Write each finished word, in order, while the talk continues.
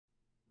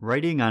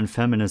Writing on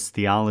feminist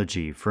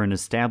theology for an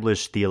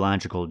established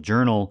theological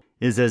journal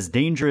is as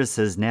dangerous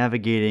as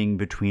navigating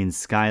between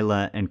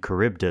Scylla and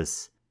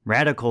Charybdis.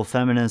 Radical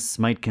feminists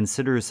might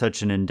consider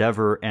such an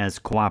endeavor as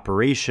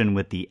cooperation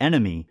with the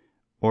enemy,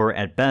 or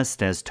at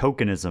best as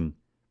tokenism.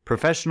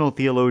 Professional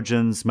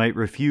theologians might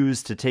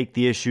refuse to take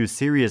the issue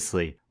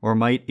seriously, or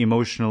might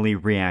emotionally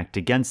react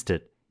against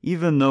it.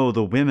 Even though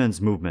the women's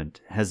movement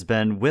has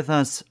been with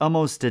us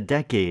almost a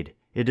decade,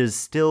 it is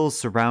still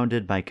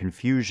surrounded by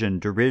confusion,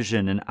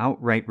 derision, and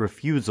outright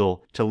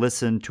refusal to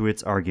listen to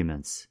its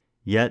arguments.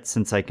 Yet,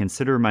 since I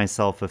consider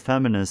myself a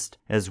feminist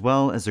as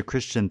well as a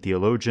Christian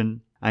theologian,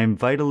 I am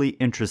vitally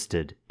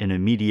interested in a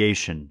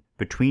mediation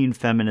between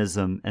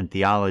feminism and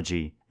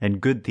theology,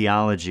 and good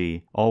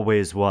theology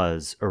always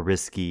was a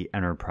risky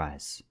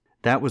enterprise.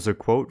 That was a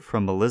quote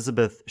from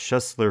Elizabeth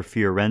Schussler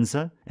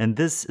Fiorenza, and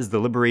this is the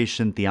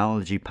Liberation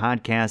Theology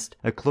Podcast,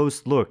 a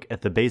close look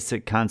at the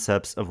basic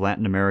concepts of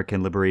Latin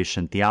American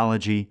liberation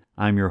theology.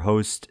 I'm your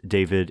host,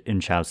 David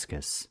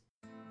Inchauskas.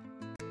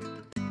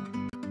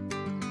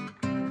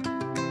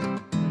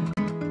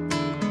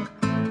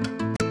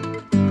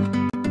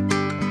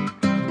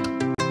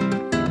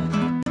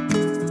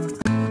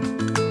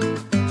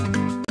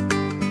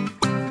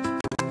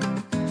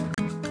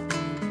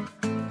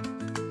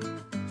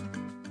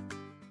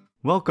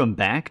 Welcome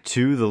back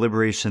to the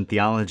Liberation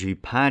Theology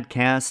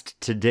Podcast.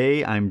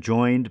 Today I'm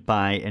joined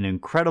by an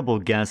incredible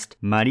guest,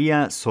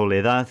 María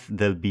Soledad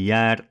del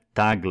Villar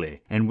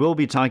Tagle, and we'll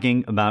be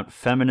talking about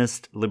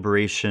feminist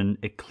liberation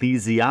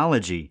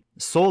ecclesiology.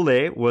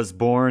 Sole was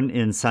born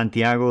in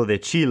Santiago de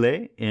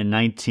Chile in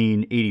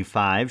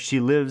 1985. She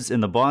lives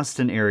in the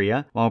Boston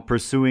area while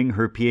pursuing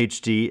her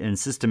PhD in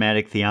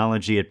systematic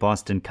theology at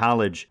Boston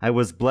College. I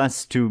was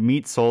blessed to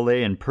meet Sole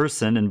in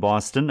person in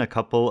Boston a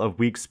couple of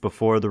weeks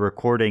before the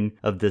recording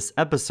of this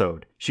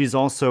episode. She's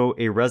also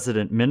a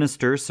resident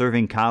minister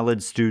serving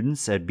college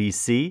students at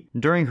BC.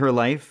 During her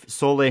life,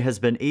 Sole has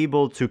been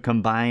able to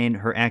combine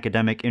her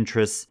academic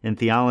interests in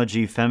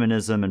theology,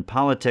 feminism, and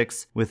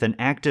politics with an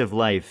active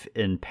life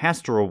in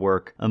pastoral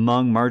work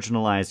among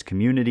marginalized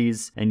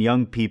communities and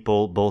young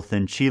people both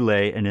in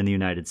Chile and in the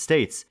United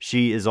States.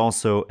 She is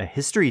also a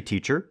history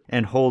teacher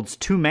and holds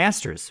 2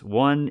 masters,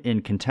 one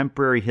in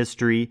contemporary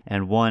history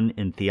and one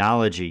in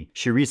theology.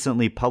 She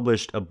recently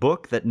published a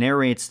book that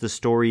narrates the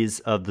stories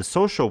of the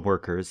social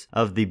workers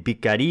of the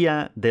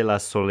Vicaría de la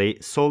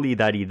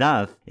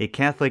Solidaridad, a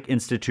Catholic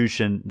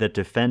institution that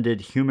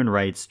defended human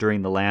rights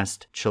during the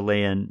last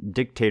Chilean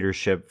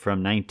dictatorship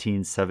from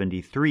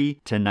 1973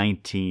 to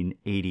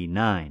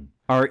 1989.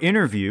 Our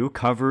interview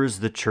covers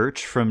the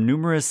church from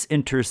numerous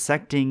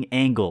intersecting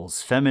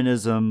angles: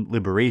 feminism,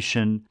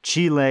 liberation,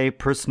 Chile,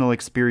 personal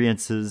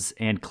experiences,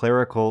 and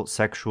clerical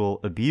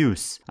sexual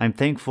abuse. I'm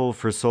thankful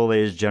for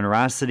Sole's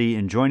generosity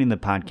in joining the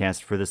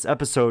podcast for this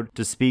episode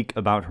to speak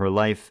about her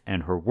life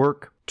and her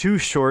work. 2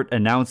 short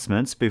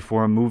announcements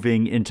before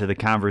moving into the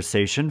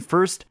conversation.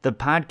 First, the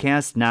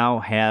podcast now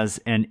has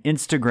an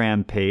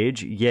Instagram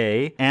page,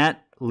 yay,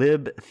 at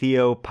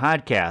LibTheo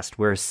Podcast,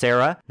 where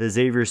Sarah, the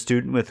Xavier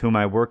student with whom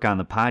I work on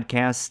the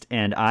podcast,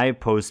 and I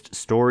post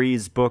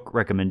stories, book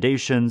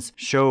recommendations,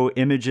 show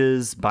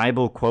images,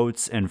 Bible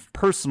quotes, and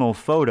personal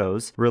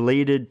photos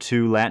related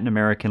to Latin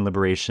American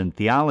liberation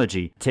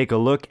theology. Take a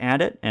look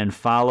at it and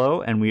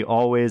follow, and we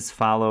always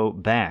follow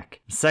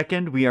back.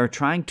 Second, we are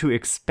trying to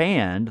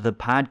expand the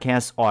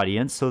podcast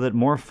audience so that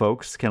more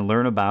folks can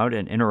learn about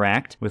and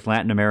interact with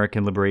Latin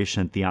American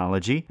liberation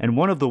theology, and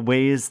one of the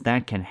ways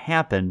that can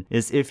happen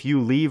is if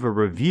you leave a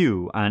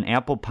review on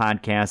Apple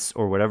Podcasts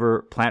or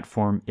whatever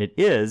platform it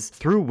is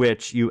through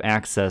which you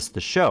access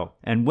the show.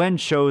 And when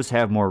shows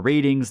have more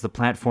ratings, the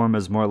platform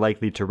is more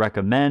likely to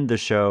recommend the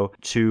show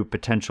to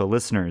potential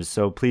listeners.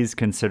 So please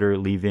consider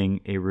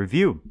leaving a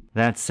review.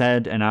 That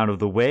said and out of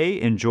the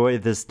way, enjoy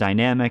this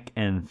dynamic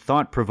and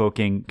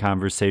thought-provoking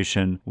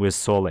conversation with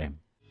Sole.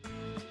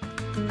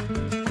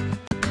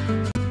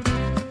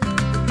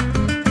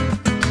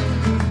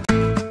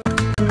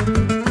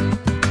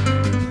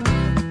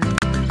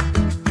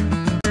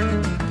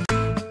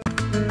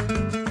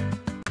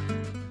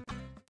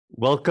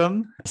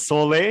 Welcome,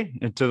 Sole,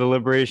 to the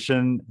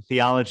Liberation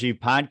Theology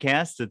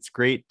Podcast. It's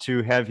great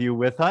to have you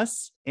with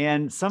us.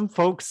 And some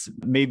folks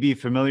may be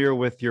familiar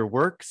with your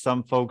work,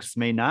 some folks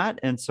may not.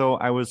 And so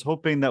I was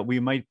hoping that we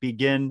might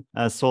begin,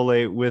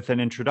 Sole, with an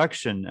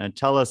introduction.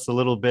 Tell us a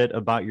little bit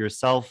about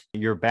yourself,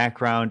 your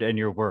background, and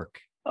your work.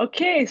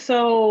 Okay,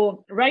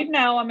 so right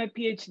now I'm a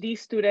PhD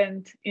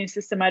student in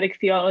systematic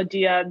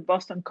theology at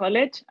Boston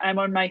College. I'm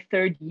on my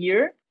 3rd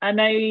year, and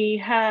I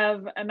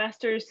have a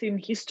master's in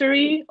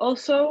history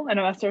also, and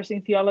a master's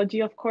in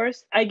theology, of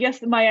course. I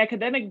guess my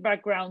academic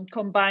background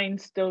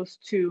combines those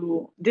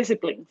 2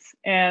 disciplines.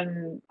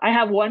 And I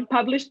have 1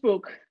 published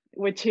book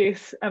which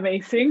is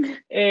amazing.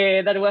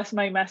 That was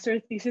my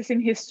master's thesis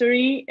in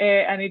history,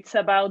 and it's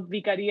about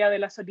Vicaría de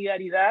la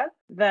Solidaridad.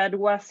 That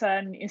was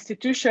an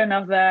institution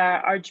of the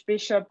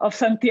Archbishop of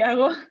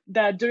Santiago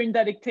that during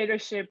the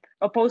dictatorship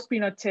opposed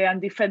Pinochet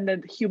and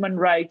defended human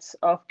rights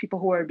of people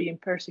who were being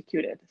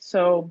persecuted.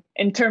 So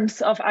in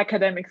terms of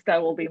academics,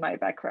 that will be my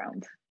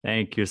background.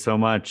 Thank you so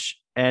much.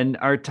 And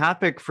our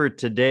topic for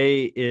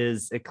today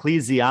is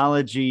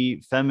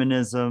ecclesiology,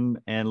 feminism,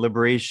 and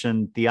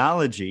liberation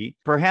theology.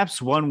 Perhaps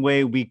one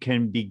way we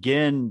can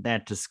begin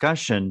that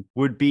discussion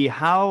would be,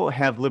 how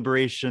have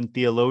liberation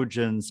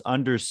theologians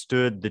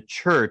understood the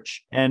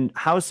church, and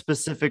how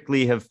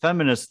specifically have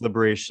feminist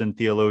liberation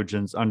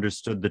theologians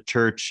understood the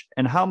church,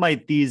 and how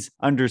might these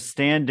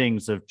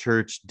understandings of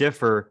church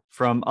differ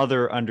from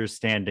other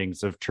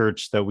understandings of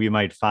church that we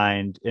might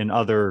find in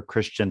other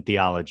Christian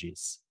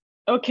theologies?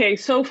 Okay,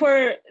 so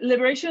for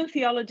liberation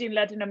theology in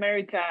Latin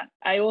America,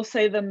 I will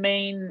say the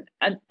main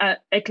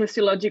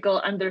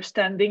ecclesiological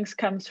understandings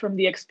comes from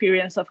the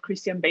experience of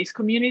Christian-based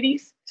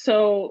communities.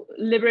 So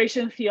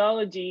liberation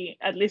theology,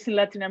 at least in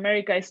Latin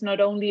America, is not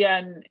only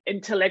an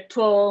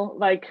intellectual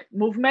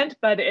movement,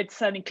 but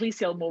it's an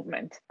ecclesial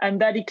movement.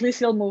 And that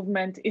ecclesial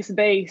movement is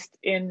based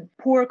in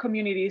poor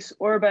communities,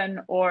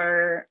 urban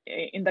or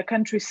in the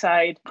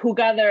countryside, who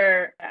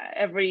gather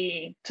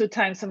every 2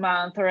 times a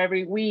month or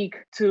every week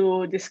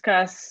to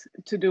discuss,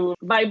 to do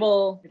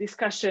Bible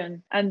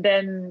discussion, and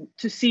then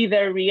to see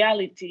their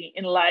reality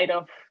in light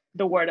of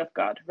the word of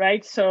God,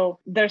 right? So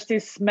there's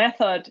this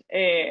method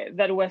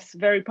that was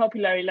very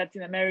popular in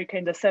Latin America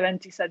in the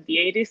 70s and the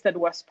 80s that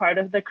was part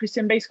of the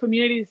Christian-based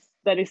communities.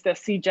 That is the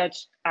see,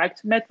 judge,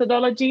 act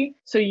methodology.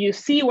 So you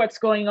see what's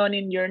going on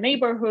in your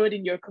neighborhood,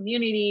 in your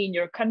community, in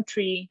your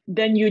country,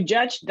 then you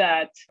judge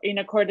that in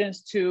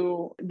accordance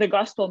to the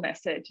gospel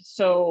message.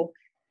 So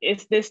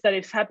is this that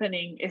is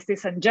happening, is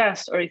this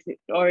unjust, or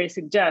is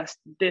it just?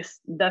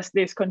 Does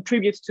this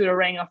contribute to the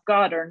reign of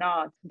God or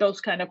not? Those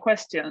kind of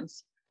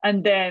questions.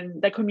 And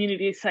then the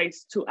community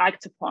decides to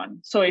act upon.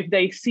 So if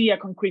they see a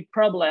concrete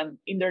problem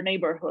in their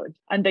neighborhood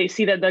and they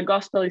see that the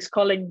gospel is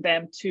calling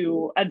them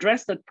to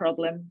address that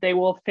problem, they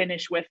will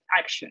finish with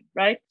action,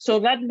 right? So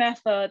that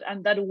method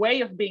and that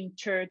way of being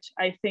church,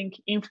 I think,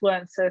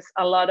 influences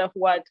a lot of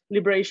what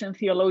liberation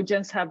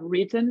theologians have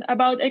written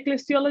about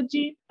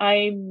ecclesiology.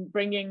 I'm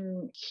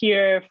bringing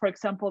here, for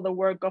example, the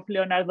work of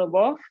Leonardo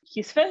Boff.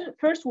 His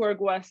first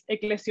work was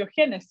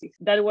Ecclesiogenesis.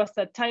 That was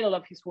the title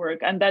of his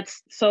work. And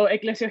that's so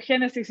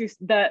Ecclesiogenesis is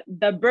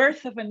the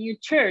birth of a new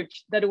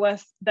church.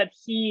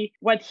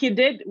 What he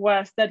did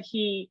was that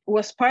he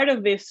was part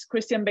of these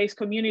Christian-based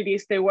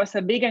communities. There was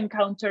a big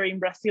encounter in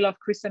Brazil of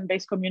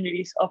Christian-based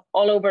communities of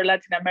all over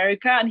Latin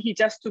America, and he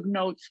just took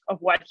notes of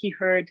what he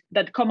heard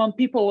that common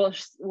people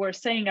were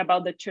saying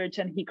about the church,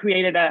 and he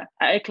created a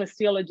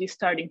ecclesiology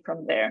starting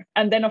from there.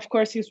 And then, of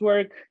course, his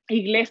work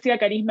Iglesia,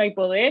 Carisma y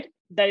Poder,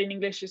 that in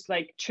English is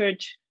like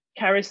church,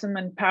 charism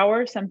and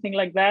power, something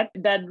like that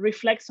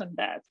reflects on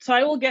that. So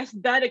I will guess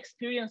that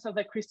experience of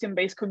the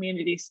Christian-based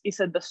communities is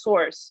at the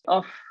source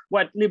of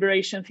what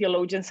liberation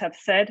theologians have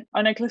said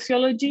on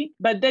ecclesiology.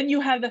 But then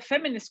you have the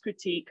feminist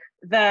critique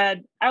that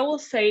I will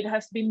say it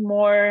has been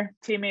more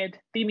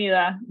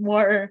tímida,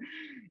 more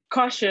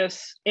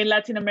cautious in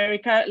Latin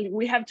America.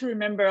 We have to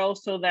remember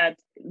also that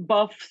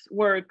Boff's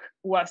work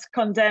was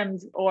condemned,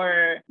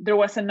 or there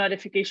was a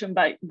notification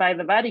by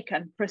the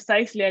Vatican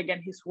precisely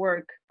against his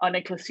work on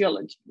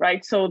ecclesiology,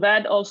 right? So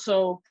that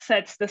also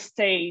sets the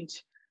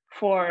stage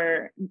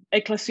for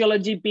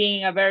ecclesiology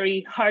being a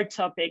very hard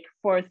topic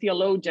for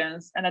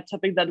theologians and a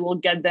topic that will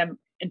get them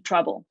in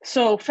trouble.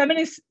 So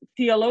feminist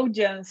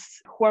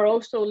theologians who are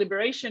also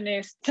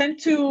liberationists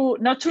tend to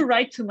not to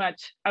write too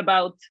much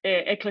about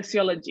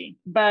ecclesiology.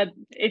 But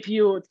if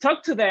you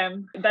talk to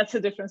them, that's a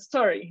different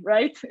story,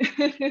 right?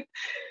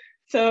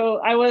 So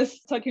I was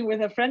talking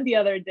with a friend the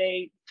other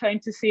day, trying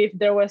to see if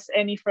there was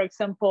any, for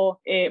example,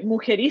 a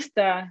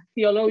mujerista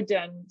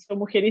theologian. So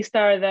mujerista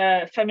are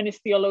the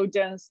feminist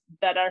theologians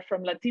that are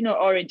from Latino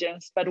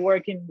origins, but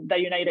work in the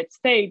United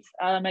States,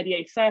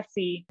 María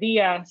Isasi,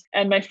 Diaz.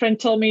 And my friend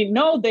told me,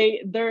 no,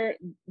 they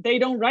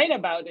don't write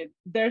about it.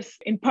 There's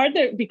in part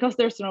because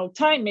there's no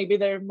time, maybe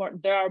there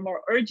are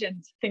more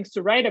urgent things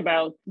to write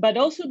about, but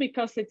also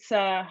because it's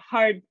a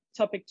hard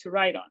topic to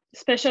write on,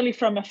 especially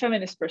from a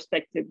feminist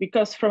perspective,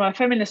 because from a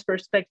feminist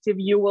perspective,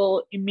 you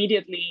will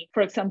immediately,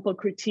 for example,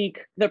 critique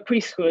the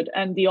priesthood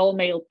and the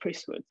all-male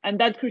priesthood. And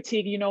that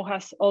critique,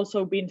 has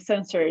also been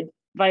censored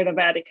by the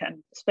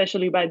Vatican,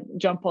 especially by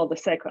John Paul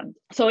II.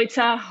 So it's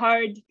a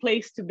hard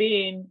place to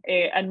be in,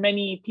 and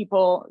many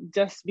people,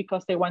 just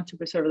because they want to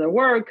preserve their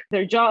work,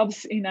 their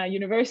jobs in a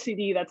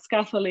university that's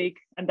Catholic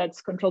and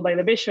that's controlled by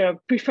the bishop,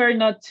 prefer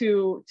not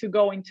to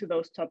go into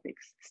those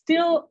topics.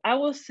 Still, I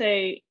will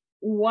say,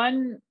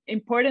 one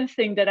important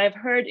thing that I've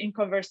heard in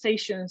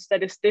conversations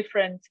that is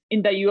different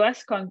in the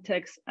US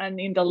context and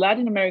in the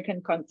Latin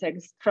American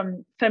context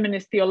from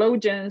feminist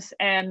theologians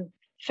and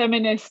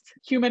feminist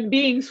human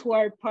beings who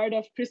are part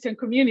of Christian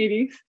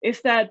communities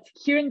is that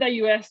here in the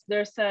US,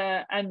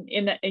 and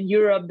in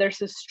Europe,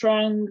 there's a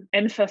strong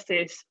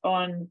emphasis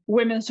on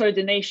women's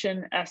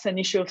ordination as an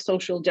issue of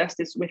social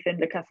justice within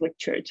the Catholic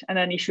Church and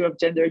an issue of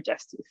gender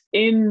justice.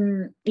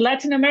 In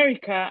Latin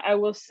America, I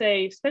will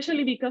say,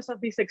 especially because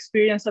of this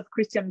experience of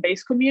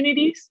Christian-based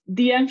communities,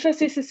 the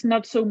emphasis is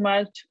not so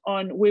much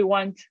on we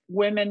want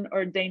women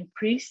ordained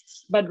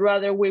priests, but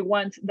rather we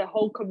want the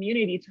whole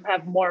community to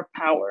have more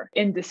power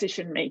in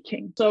decision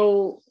making.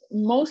 So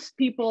most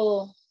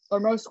people or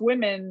most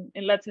women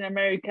in Latin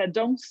America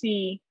don't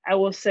see, I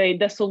will say,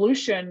 the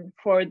solution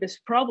for this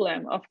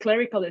problem of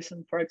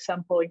clericalism, for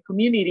example, in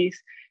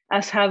communities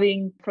as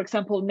having, for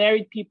example,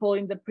 married people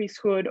in the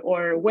priesthood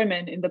or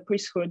women in the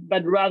priesthood,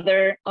 but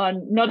rather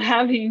on not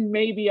having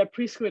maybe a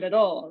priesthood at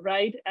all,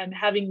 right? And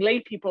having lay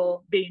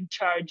people be in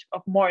charge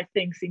of more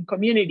things in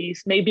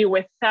communities, maybe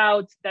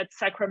without that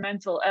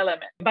sacramental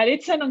element. But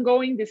it's an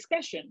ongoing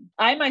discussion.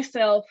 I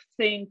myself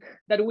think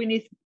that we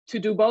need to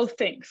do both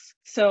things.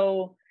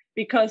 So,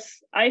 because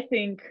I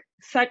think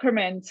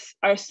sacraments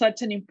are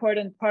such an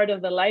important part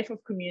of the life of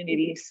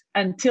communities.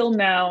 Until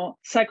now,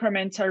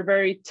 sacraments are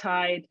very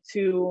tied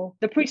to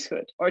the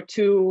priesthood or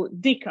to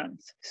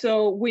deacons.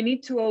 So we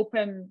need to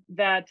open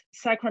that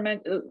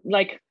sacrament,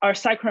 like our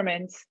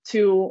sacraments,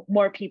 to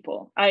more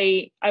people.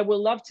 I would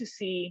love to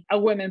see a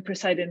woman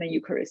presiding a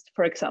Eucharist,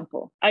 for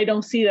example. I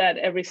don't see that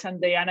every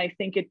Sunday, and I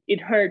think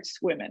it hurts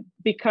women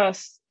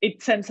because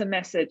it sends a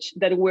message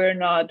that we're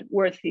not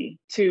worthy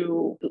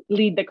to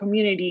lead the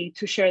community,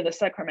 to share the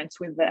sacraments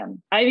with them.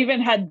 I've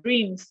even had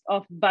dreams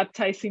of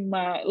baptizing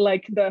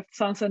the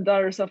sons and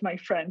daughters of my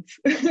friends.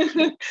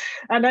 And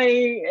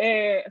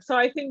so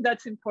I think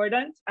that's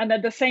important. And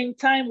at the same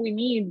time, we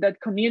need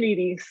that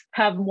communities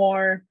have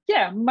more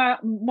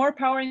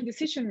power in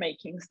decision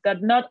makings,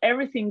 that not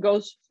everything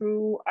goes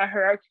through a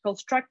hierarchical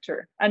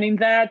structure. And in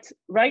that,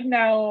 right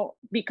now,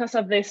 because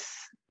of this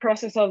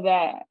process of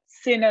the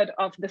synod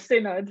of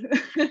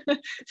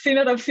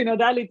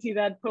synodality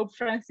that Pope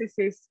Francis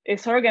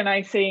is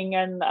organizing,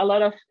 and a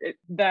lot of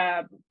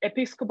the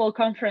Episcopal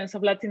Conference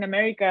of Latin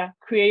America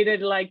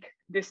created like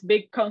this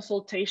big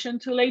consultation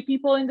to lay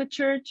people in the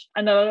church,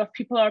 and a lot of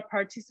people are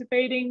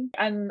participating,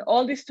 and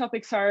all these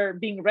topics are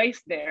being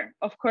raised there.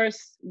 Of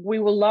course, we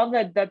will love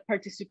that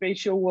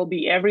participation will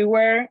be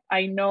everywhere.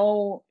 I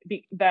know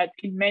that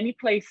in many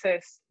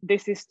places,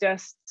 this is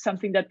just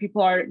something that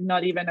people are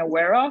not even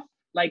aware of,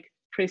 like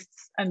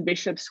priests and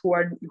bishops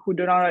who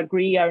do not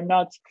agree are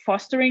not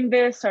fostering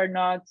this, are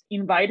not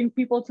inviting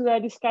people to the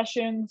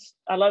discussions.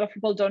 A lot of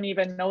people don't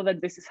even know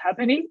that this is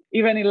happening,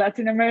 even in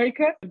Latin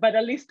America. But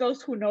at least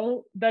those who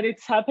know that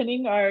it's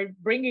happening are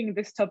bringing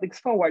these topics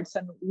forwards.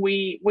 And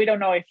we don't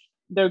know if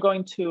they're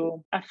going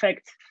to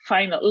affect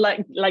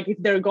like if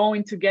they're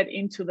going to get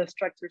into the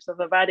structures of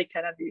the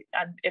Vatican,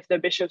 and if the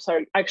bishops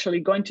are actually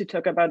going to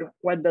talk about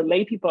what the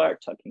lay people are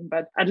talking.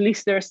 But at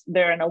least there's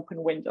an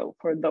open window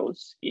for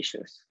those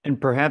issues. And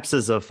perhaps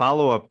as a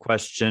follow-up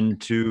question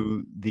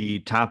to the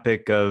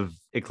topic of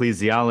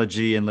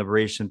ecclesiology and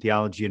liberation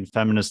theology and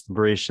feminist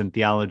liberation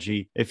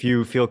theology, if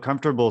you feel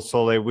comfortable,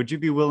 Sole, would you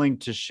be willing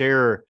to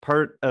share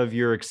part of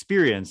your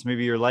experience,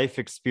 maybe your life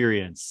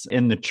experience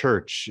in the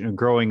church,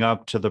 growing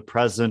up to the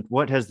present?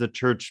 What has the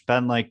church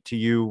been like to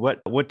you?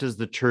 What does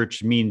the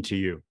church mean to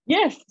you?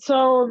 Yes,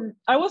 so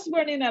I was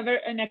born in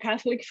a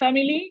Catholic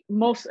family,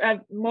 a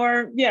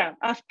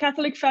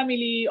Catholic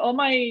family. All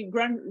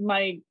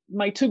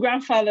my two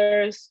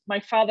grandfathers, my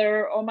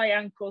father, all my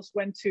uncles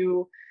went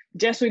to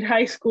Jesuit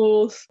high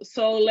schools.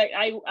 So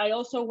I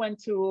also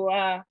went to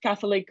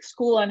Catholic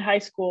school and high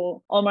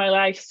school all my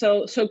life.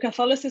 So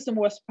Catholicism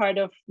was part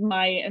of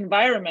my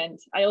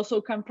environment. I also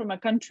come from a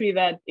country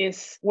that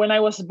is, when I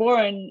was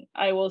born,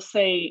 I will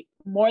say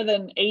more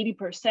than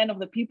 80% of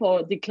the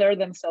people declare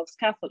themselves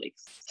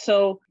Catholics.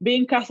 So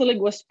being Catholic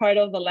was part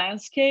of the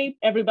landscape.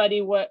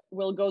 Everybody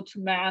will go to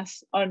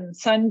Mass on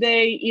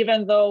Sunday,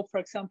 even though, for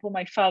example,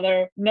 my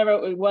father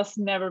was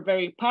never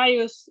very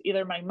pious,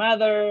 either my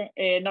mother,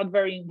 not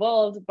very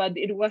involved, but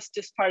it was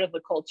just part of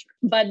the culture.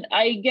 But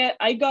I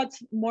got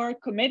more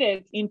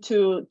committed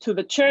into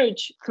the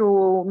church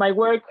through my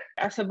work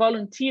as a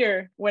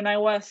volunteer when I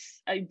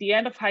was at the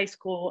end of high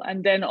school,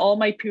 and then all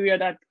my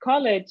period at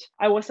college.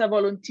 I was a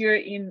volunteer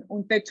in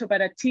Un Techo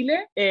para Chile,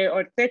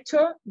 or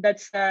Techo.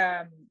 That's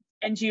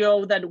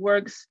NGO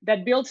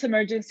that builds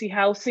emergency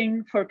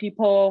housing for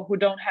people who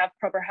don't have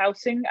proper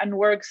housing, and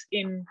works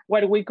in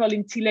what we call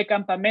in Chile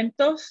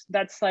campamentos.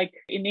 That's like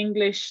in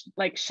English,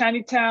 like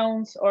shanty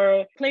towns,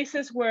 or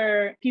places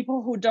where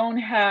people who don't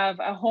have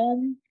a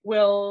home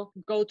will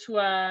go to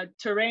a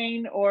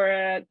terrain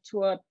or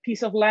to a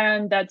piece of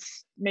land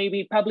that's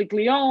maybe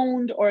publicly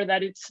owned or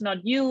that it's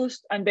not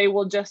used, and they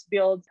will just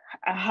build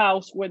a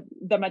house with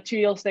the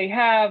materials they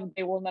have.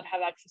 They will not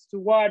have access to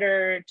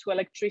water, to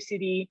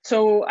electricity.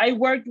 So I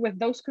worked with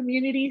those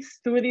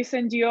communities through this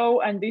NGO,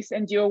 and this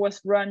NGO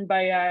was run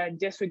by a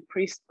Jesuit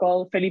priest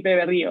called Felipe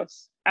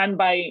Berrios, and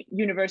by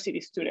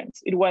university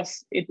students. It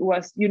was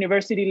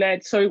university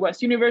led. So it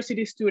was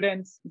university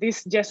students,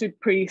 this Jesuit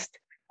priest,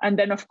 and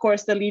then, of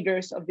course, the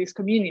leaders of these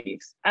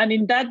communities. And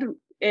in that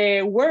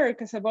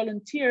work as a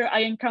volunteer,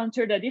 I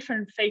encountered a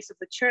different face of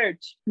the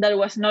church that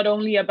was not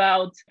only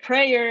about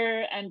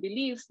prayer and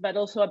beliefs, but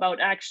also about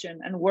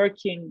action and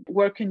working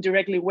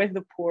directly with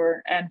the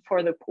poor and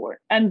for the poor.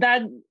 And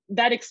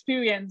that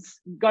experience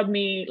got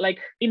me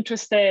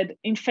interested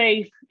in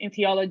faith, in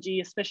theology,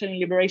 especially in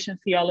liberation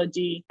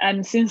theology.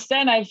 And since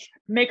then, I've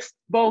mixed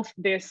both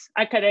this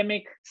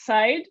academic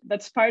side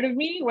that's part of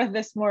me with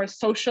this more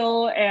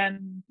social,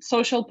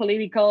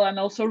 political, and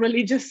also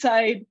religious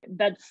side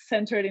that's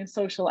centered in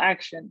social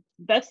action.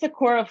 That's the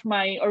core of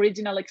my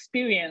original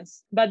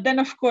experience. But then,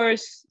 of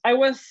course,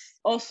 in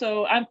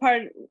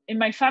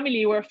my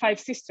family, we're 5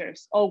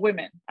 sisters, all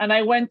women. And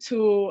I went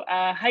to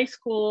a high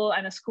school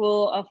and a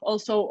school of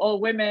also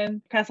all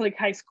women, Catholic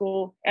high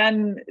school.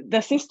 And the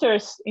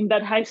sisters in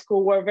that high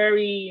school were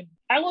very,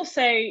 I will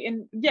say,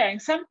 in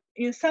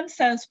some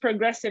sense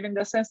progressive, in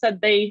the sense that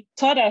they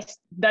taught us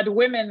that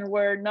women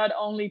were not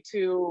only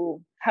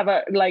to have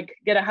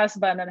get a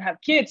husband and have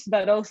kids,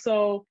 but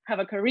also have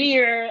a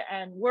career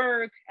and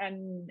work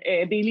and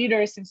be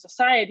leaders in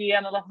society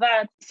and all of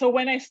that. So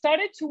when I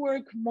started to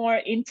work more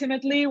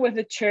intimately with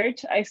the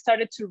church, I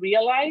started to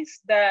realize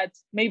that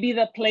maybe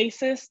the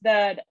places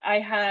that I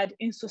had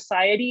in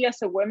society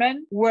as a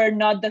woman were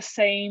not the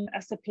same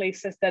as the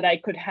places that I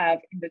could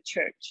have in the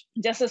church.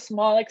 Just a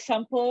small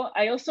example,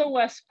 I also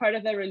was part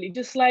of the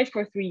religious life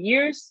for 3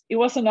 years. It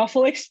was an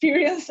awful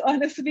experience,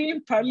 honestly,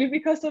 partly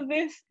because of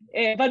this.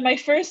 But my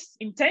first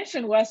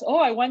intention was,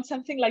 I want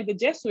something like the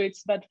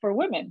Jesuits, but for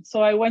women.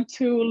 So I went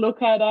to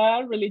look at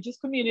a religious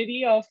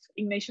community of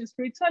Ignatian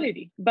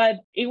spirituality. But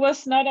it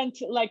was not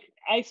until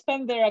I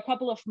spent there a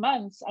couple of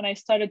months and I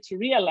started to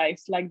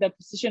realize the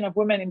position of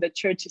women in the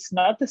church is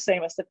not the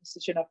same as the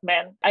position of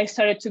men. I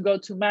started to go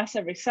to mass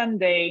every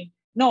day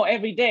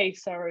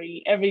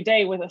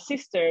with the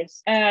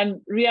sisters, and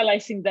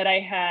realizing that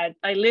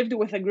I lived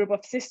with a group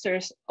of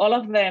sisters. All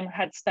of them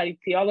had studied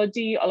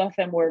theology. All of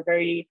them were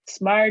very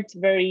smart,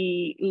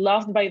 very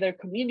loved by their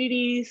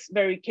communities,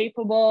 very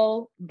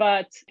capable,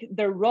 but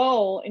their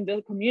role in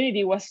the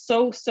community was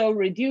so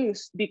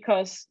reduced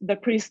because the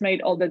priest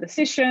made all the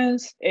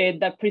decisions,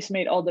 the priest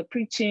made all the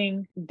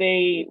preaching.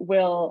 They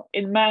will,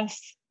 in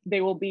mass, they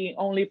will be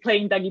only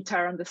playing the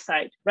guitar on the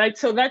side, right?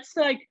 So that's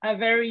a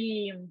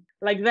very,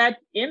 that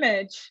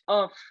image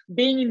of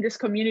being in this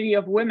community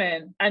of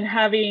women and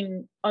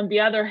having, on the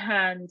other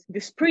hand,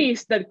 this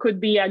priest that could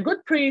be a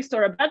good priest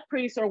or a bad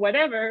priest or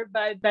whatever,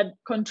 but that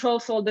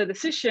controls all the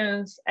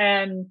decisions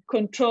and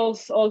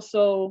controls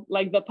also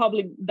the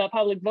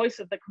public voice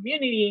of the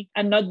community,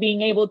 and not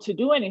being able to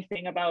do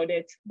anything about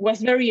it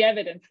was very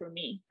evident for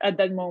me at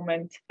that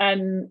moment.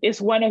 And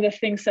it's one of the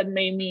things that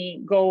made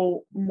me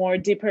go more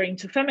deeper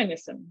into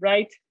feminism,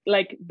 right?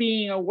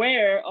 Being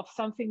aware of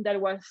something that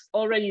was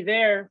already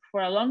there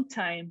for a long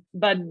time,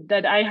 but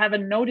that I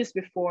haven't noticed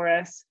before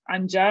as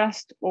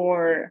unjust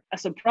or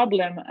as a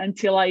problem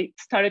until I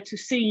started to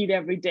see it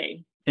every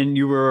day. And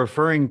you were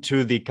referring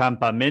to the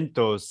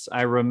campamentos.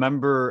 I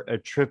remember a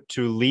trip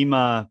to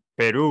Lima,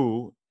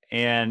 Peru,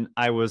 and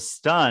I was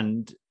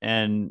stunned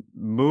and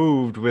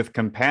moved with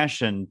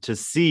compassion to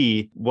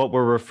see what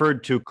were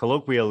referred to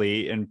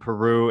colloquially in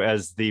Peru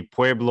as the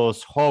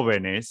pueblos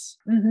jóvenes,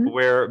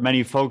 where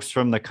many folks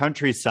from the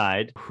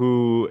countryside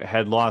who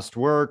had lost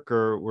work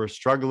or were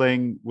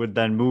struggling would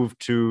then move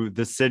to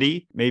the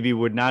city, maybe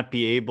would not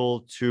be able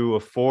to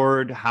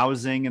afford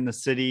housing in the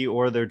city,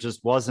 or there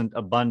just wasn't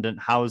abundant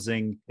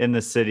housing in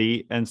the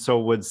city, and so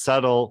would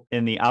settle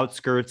in the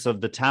outskirts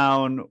of the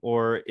town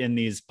or in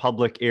these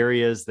public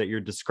areas that you're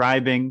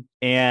describing.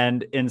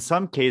 And in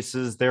some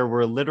cases, there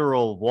were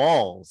literal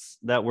walls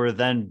that were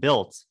then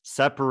built,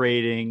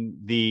 separating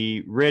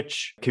the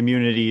rich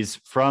communities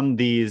from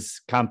these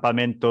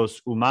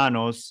campamentos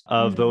humanos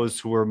of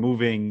those who were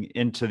moving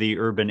into the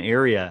urban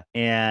area.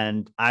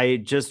 And I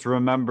just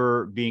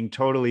remember being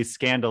totally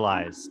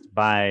scandalized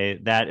by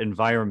that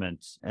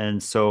environment.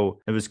 And so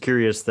I was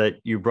curious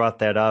that you brought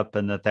that up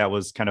and that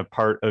was kind of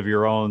part of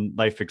your own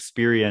life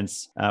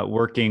experience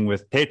working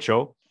with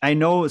Techo. I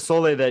know,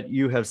 Sole, that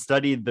you have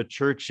studied the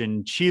church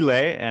in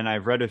Chile, and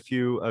I've read a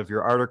few of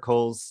your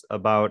articles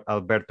about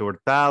Alberto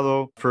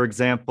Hurtado, for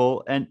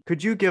example. And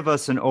could you give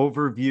us an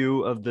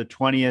overview of the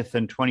 20th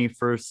and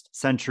 21st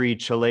century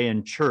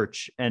Chilean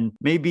church? And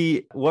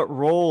maybe what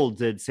role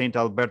did St.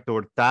 Alberto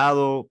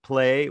Hurtado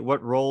play?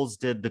 What roles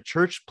did the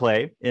church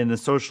play in the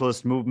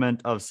socialist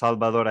movement of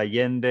Salvador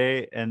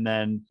Allende and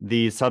then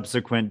the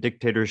subsequent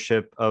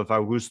dictatorship of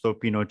Augusto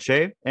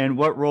Pinochet? And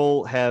what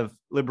role have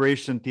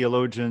liberation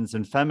theologians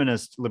and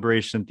feminist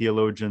liberation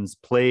theologians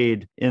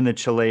played in the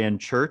Chilean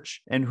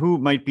church, and who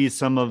might be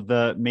some of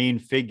the main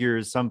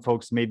figures? Some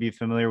folks may be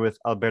familiar with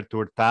Alberto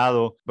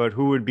Hurtado, but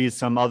who would be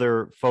some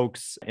other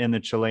folks in the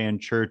Chilean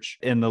church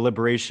in the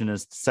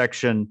liberationist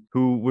section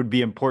who would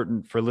be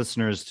important for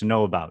listeners to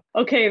know about?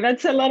 Okay,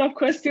 that's a lot of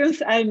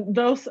questions, and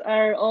those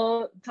are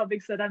all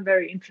topics that I'm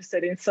very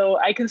interested in, so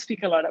I can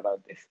speak a lot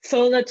about this.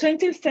 So the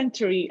 20th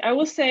century, I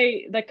will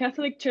say the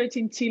Catholic Church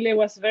in Chile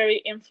was very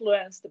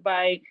influenced by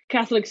by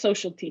Catholic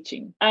social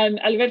teaching. And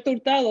Alberto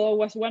Hurtado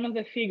was one of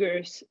the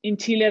figures in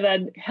Chile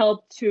that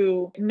helped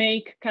to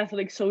make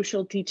Catholic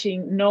social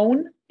teaching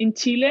known in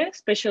Chile,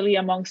 especially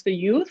amongst the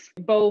youth,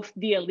 both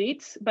the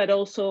elites, but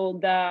also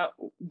the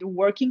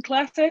working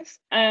classes.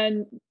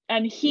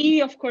 And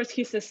he, of course,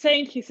 he's a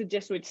saint, he's a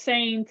Jesuit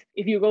saint.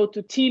 If you go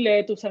to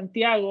Chile, to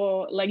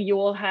Santiago, like you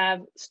will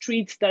have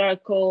streets that are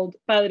called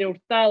Padre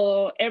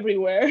Hurtado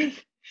everywhere.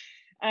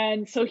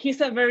 And so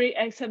he's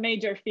a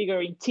major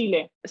figure in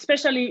Chile,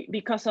 especially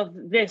because of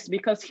this,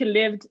 because he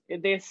lived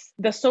this,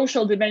 the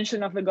social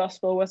dimension of the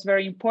gospel was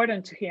very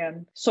important to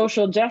him,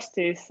 social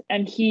justice.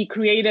 And he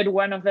created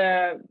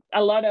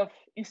a lot of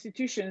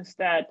institutions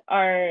that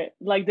are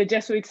like the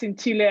Jesuits in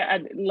Chile.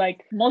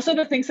 Like most of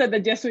the things that the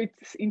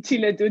Jesuits in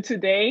Chile do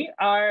today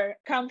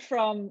come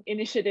from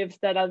initiatives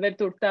that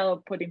Alberto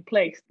Hurtado put in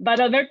place. But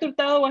Alberto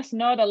Hurtado was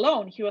not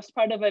alone. He was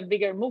part of a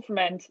bigger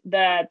movement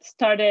that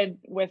started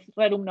with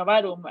Rerum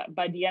Novarum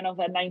by the end of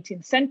the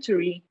 19th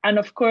century. And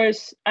of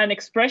course, an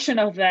expression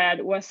of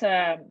that was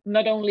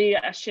not only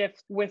a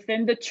shift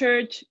within the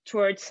church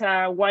towards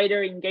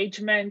wider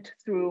engagement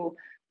through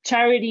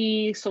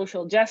charity,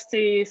 social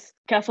justice,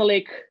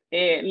 Catholic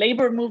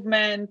labor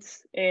movement,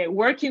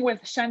 working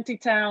with shanty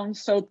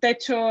towns. So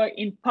Techo,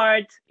 in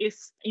part,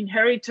 is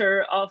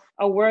inheritor of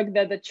a work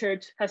that the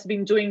church has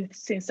been doing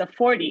since the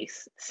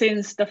 40s,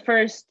 since the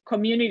first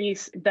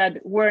communities that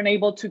weren't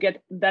able to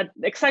get that.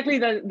 Exactly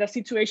the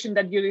situation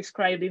that you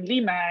described in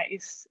Lima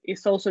is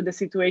also the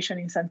situation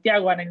in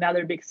Santiago and in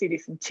other big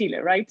cities in Chile,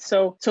 right?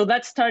 So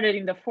that started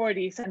in the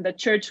 40s, and the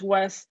church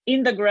was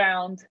in the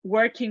ground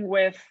working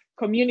with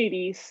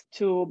communities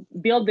to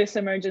build this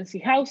emergency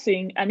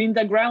housing. And in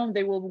the ground,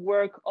 they will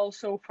work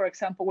also, for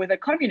example, with the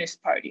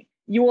Communist Party.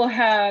 You will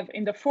have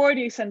in the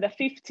 40s and the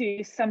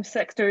 50s some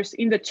sectors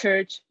in the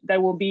church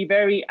that will be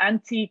very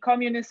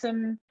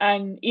anti-communism.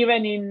 And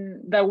even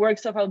in the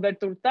works of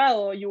Alberto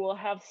Hurtado, you will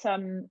have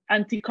some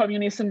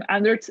anti-communism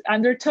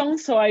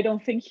undertones. So I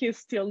don't think he's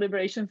still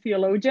liberation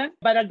theologian.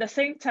 But at the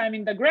same time,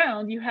 in the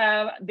ground, you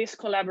have this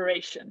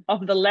collaboration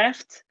of the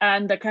left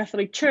and the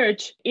Catholic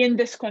Church in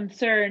this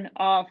concern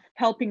of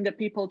helping the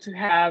people to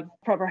have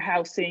proper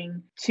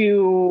housing,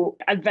 to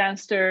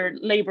advance their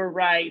labor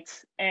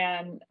rights,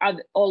 and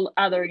all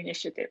other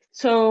initiatives.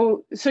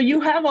 So you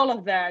have all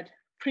of that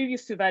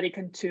previous to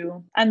Vatican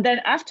II. And then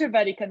after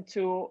Vatican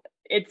II,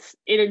 it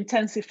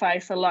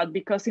intensifies a lot,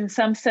 because in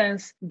some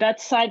sense, that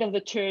side of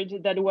the church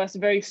that was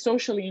very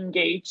socially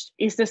engaged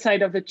is the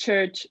side of the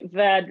church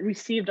that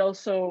received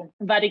also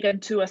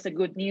Vatican II as a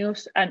good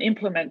news and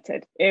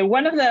implemented.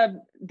 One of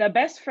the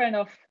best friend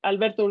of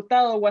Alberto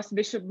Hurtado was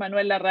Bishop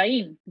Manuel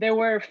Larraín. They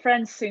were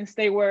friends since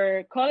they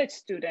were college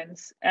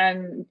students,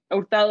 and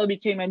Hurtado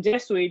became a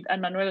Jesuit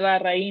and Manuel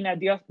Larraín a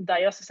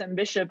diocesan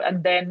bishop,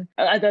 and then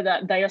a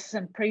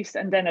diocesan priest,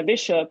 and then a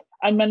bishop.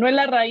 And Manuel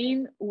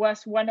Larraín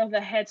was one of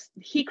the heads.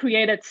 He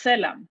created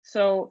CELAM.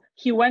 So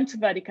he went to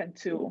Vatican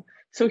II.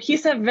 So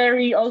he's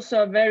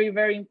also a very,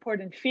 very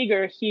important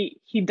figure. He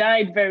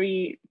died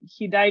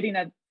in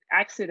a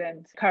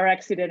car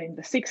accident in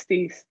the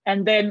 60s.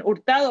 And then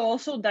Hurtado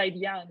also died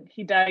young.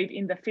 He died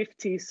in the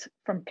 50s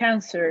from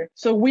cancer.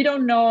 So we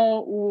don't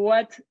know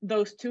what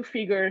those two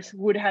figures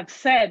would have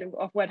said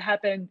of what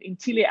happened in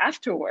Chile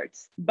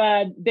afterwards,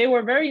 but they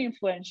were very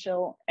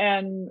influential.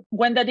 And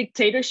when the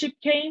dictatorship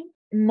came,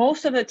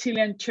 most of the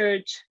Chilean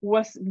church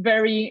was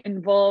very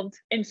involved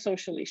in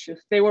social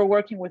issues. They were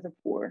working with the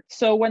poor.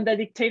 So when the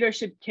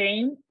dictatorship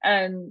came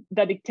and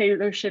the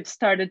dictatorship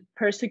started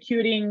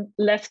persecuting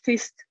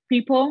leftist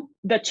people,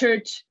 the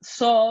church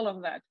saw all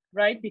of that,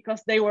 right?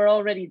 Because they were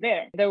already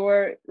there. There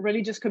were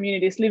religious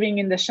communities living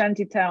in the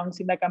shanty towns,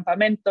 in the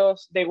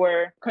campamentos. They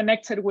were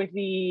connected with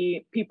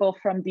the people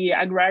from the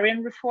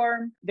agrarian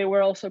reform. They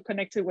were also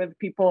connected with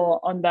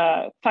people on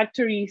the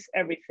factories,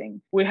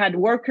 everything. We had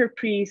worker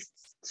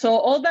priests. So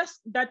all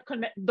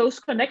those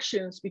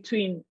connections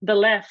between the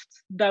left,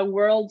 the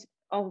world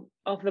of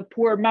the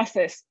poor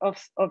masses of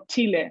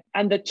Chile,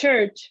 and the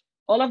church,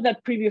 all of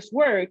that previous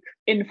work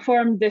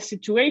informed the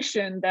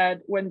situation that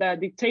when the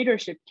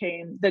dictatorship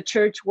came, the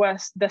church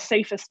was the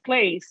safest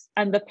place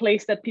and the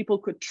place that people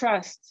could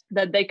trust,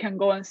 that they can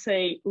go and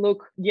say,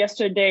 look,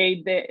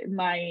 yesterday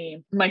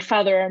my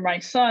father or my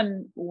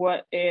son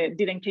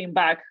didn't came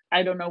back.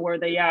 I don't know where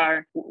they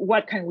are.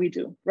 What can we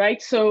do,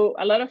 right? So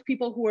a lot of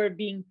people who were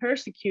being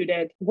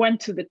persecuted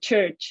went to the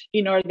church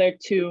in order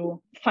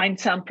to find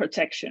some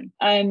protection.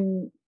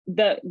 And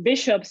the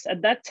bishops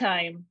at that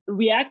time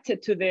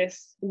reacted to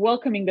this,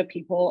 welcoming the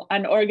people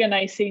and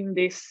organizing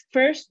this.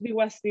 First, there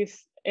was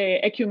this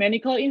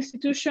ecumenical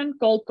institution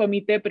called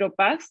Comité Pro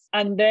Paz,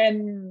 and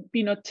then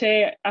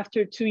Pinochet,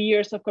 after 2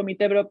 years of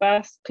Comité Pro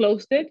Paz,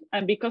 closed it.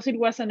 And because it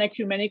was an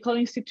ecumenical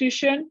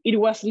institution, it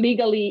was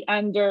legally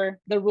under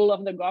the rule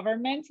of the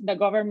government. The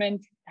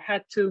government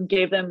had to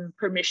give them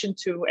permission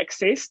to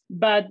exist.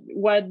 But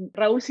what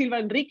Raúl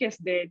Silva Enríquez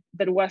did,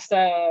 that was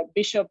the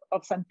Bishop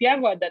of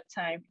Santiago at that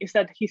time, is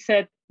that he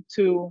said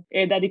to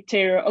the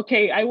dictator,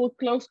 okay, I will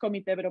close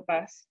Comité Pro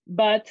Paz,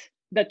 but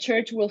the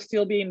church will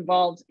still be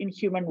involved in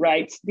human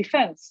rights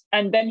defense.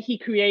 And then he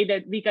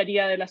created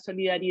Vicaría de la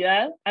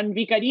Solidaridad. And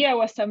Vicaría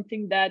was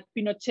something that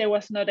Pinochet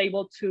was not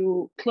able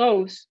to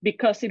close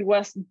because it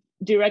was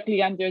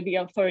directly under the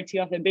authority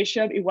of the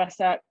bishop. It was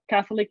a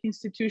Catholic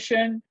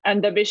institution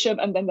and the bishop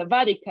and then the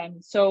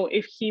Vatican. So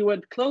if he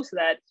would close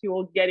that, he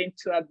will get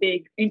into a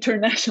big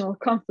international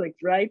conflict,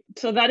 right?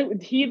 So that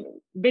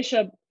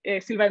Bishop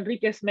Silva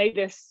Enriquez made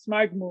this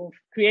smart move,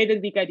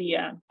 created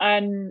Vicaría.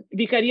 And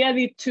Vicaría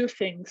did two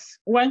things.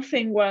 One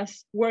thing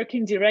was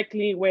working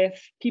directly with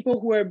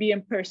people who were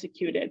being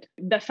persecuted,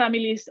 the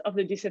families of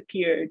the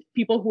disappeared,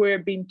 people who were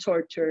being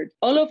tortured.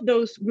 All of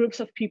those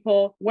groups of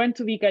people went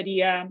to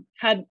Vicaría,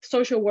 had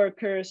social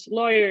workers,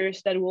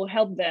 lawyers that will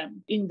help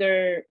them in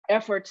their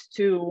efforts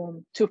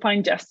to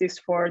find justice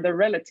for their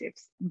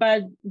relatives.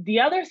 But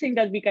the other thing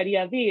that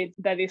Vicaría did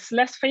that is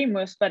less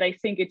famous, but I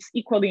think it's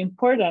equally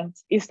important,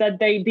 is that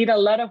they did a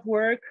lot of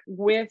work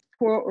with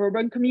poor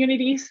urban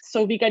communities.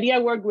 So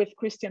Vicaría worked with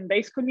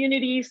Christian-based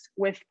communities,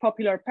 with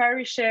popular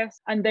parishes,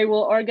 and they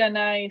will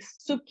organize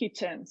soup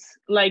kitchens,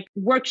 like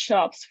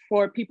workshops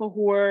for people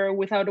who were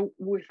without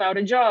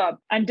a job,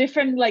 and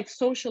different like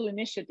social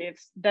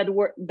initiatives that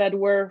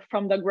were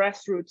from the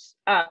grassroots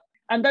up.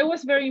 And that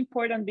was very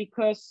important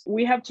because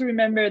we have to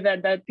remember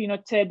that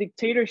Pinochet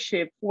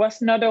dictatorship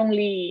was not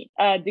only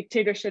a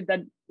dictatorship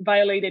that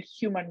violated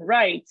human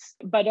rights,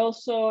 but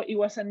also it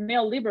was a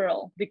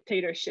neoliberal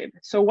dictatorship.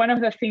 So one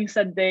of the things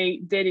that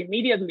they did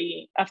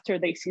immediately after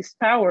they seized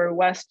power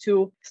was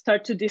to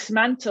start to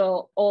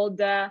dismantle all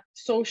the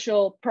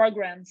social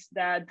programs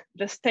that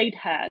the state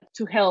had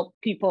to help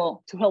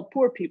people, to help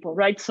poor people,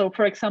 right? So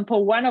for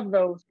example, one of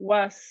those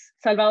was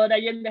Salvador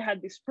Allende had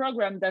this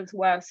program that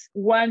was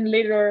 1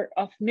 liter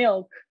of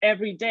milk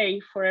every day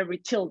for every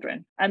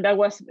children. And it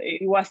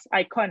was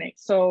iconic.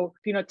 So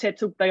Pinochet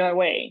took that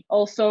away.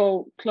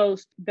 Also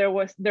closed,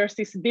 there's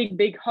this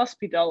big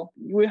hospital.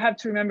 We have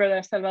to remember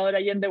that Salvador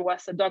Allende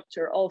was a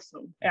doctor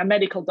also, a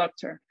medical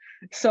doctor.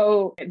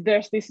 So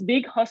there's this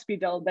big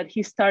hospital that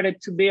he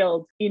started to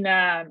build in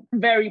a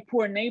very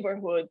poor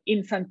neighborhood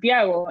in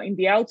Santiago, in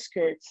the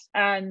outskirts.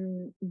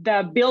 And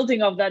the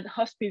building of that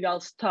hospital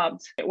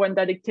stopped when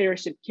the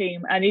dictatorship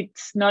came. And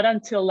it's not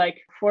until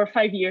like 4 or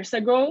 5 years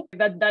ago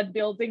that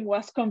building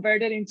was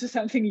converted into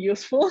something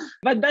useful.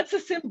 But that's a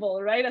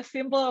symbol, right? A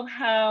symbol of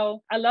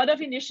how a lot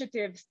of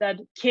initiatives that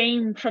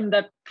came from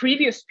the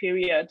previous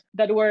period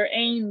that were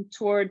aimed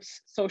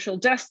towards social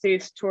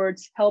justice,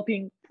 towards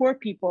helping poor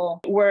people,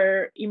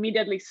 were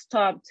immediately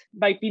stopped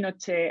by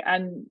Pinochet.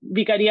 And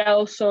Vicaría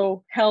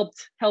also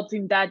helped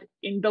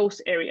in those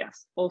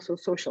areas, also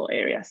social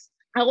areas.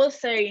 I will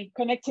say,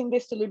 connecting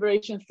this to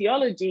liberation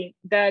theology,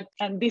 that,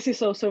 and this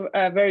is also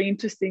a very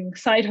interesting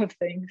side of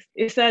things,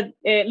 is that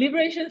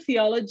liberation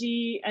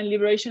theology and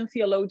liberation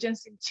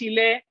theologians in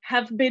Chile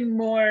have been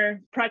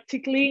more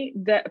practically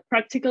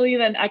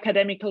than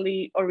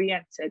academically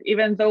oriented,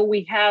 even though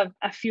we have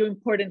a few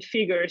important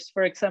figures,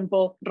 for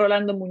example,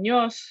 Rolando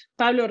Muñoz,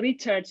 Pablo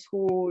Richards,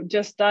 who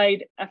just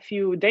died a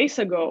few days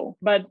ago,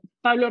 but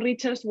Pablo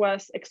Richards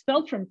was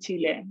expelled from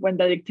Chile when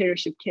the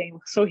dictatorship came.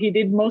 So he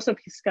did most of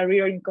his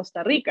career in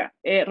Costa Rica.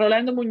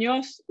 Rolando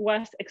Muñoz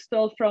was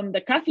expelled from the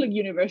Catholic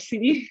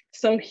University.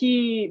 So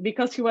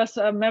because he was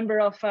a member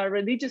of a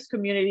religious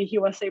community, he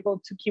was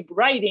able to keep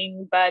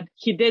writing, but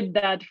he did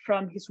that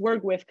from his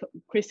work with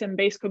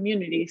Christian-based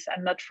communities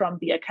and not from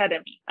the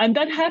academy. And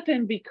that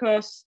happened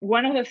because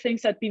one of the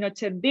things that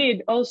Pinochet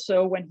did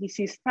also when he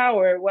seized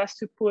power was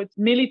to put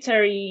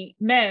military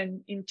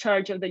men in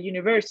charge of the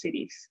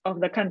universities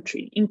of the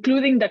country,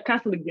 including the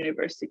Catholic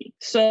University.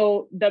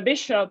 So the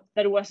bishop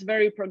that was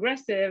very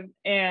progressive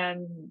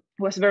and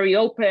was very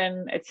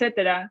open,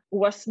 etc.,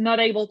 was not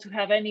able to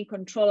have any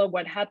control of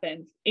what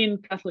happened in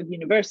Catholic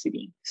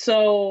University.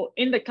 So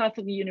in the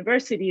Catholic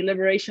University,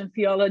 liberation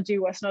theology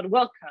was not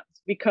welcomed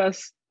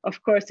because,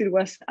 of course, it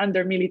was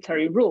under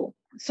military rule.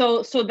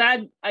 So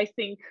that, I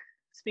think,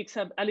 speaks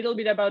up a little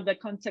bit about the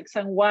context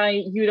and why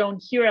you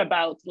don't hear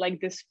about like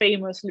this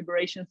famous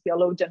liberation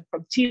theologian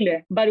from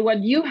Chile. But what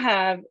you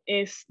have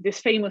is this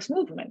famous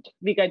movement,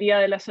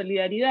 Vicaría de la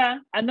Solidaridad,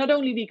 and not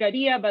only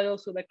Vicaría, but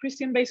also the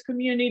Christian-based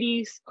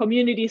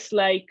communities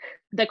like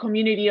the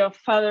community of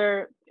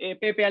Father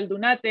Pepe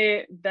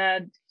Aldunate,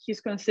 that he's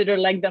considered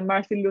like the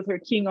Martin Luther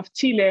King of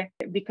Chile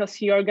because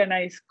he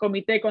organized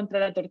Comité contra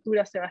la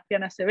Tortura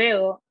Sebastián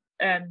Acevedo,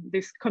 and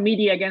this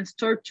committee against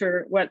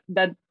torture,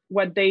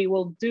 what they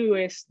will do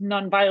is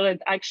nonviolent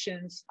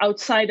actions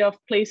outside of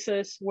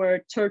places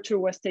where torture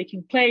was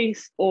taking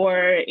place or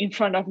in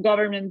front of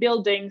government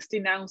buildings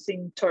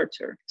denouncing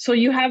torture. So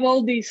you have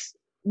all these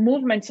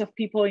movements of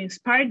people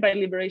inspired by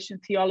liberation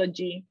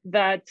theology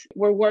that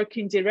were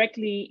working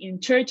directly in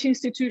church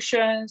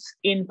institutions,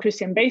 in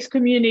Christian-based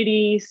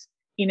communities,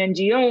 in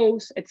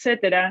NGOs,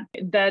 etc.,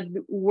 that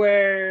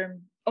were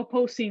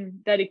opposing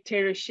the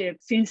dictatorship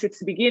since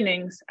its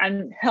beginnings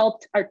and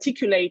helped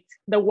articulate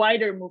the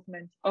wider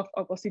movement of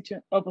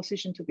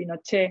opposition to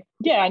Pinochet.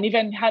 Yeah, and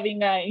even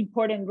having an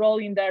important role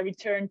in the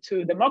return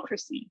to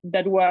democracy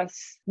that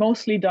was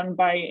mostly done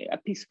by a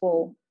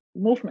peaceful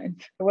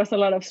movement. There was a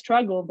lot of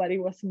struggle, but it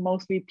was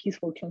mostly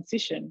peaceful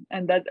transition.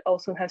 And that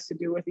also has to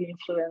do with the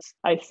influence,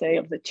 I say,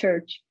 of the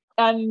church.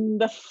 And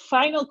the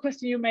final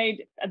question you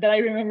made that I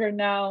remember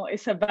now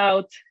is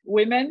about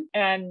women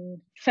and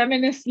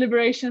feminist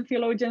liberation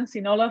theologians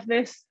in all of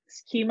this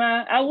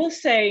schema. I will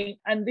say,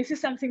 and this is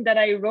something that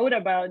I wrote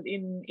about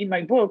in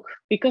my book,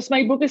 because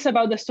my book is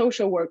about the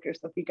social workers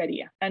of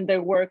Vicaría and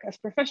their work as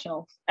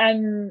professionals.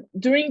 And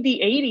during the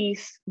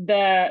 80s,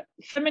 the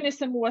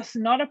feminism was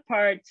not a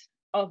part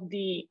of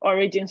the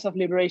origins of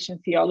liberation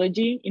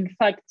theology. In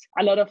fact,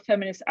 a lot of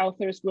feminist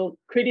authors will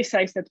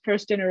criticize that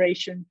first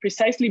generation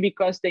precisely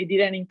because they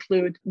didn't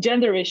include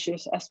gender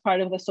issues as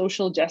part of the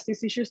social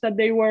justice issues that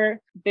they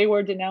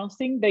were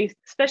denouncing.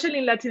 Especially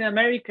in Latin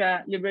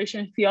America,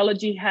 liberation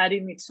theology had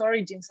in its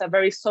origins a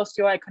very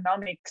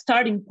socioeconomic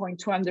starting point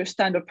to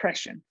understand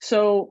oppression.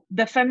 So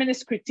the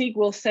feminist critique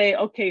will say,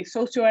 okay,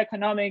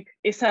 socioeconomic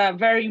is a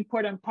very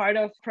important part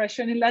of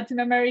oppression in Latin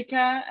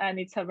America, and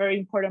it's a very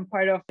important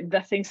part of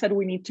the things that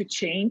we need to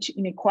change: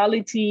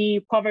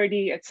 inequality,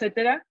 poverty,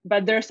 etc.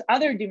 But there's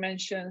other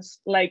dimensions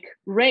like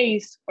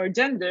race or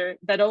gender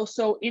that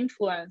also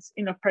influence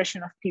in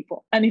oppression of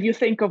people. And if you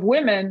think of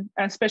women,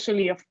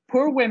 especially of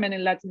poor women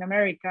in Latin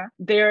America,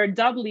 they're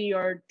doubly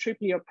or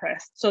triply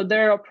oppressed. So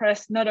they're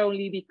oppressed not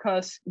only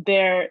because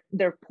they're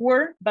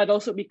poor, but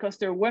also because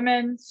they're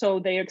women. So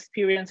they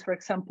experience, for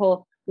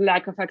example,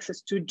 lack of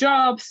access to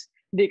jobs.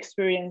 They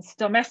experience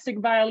domestic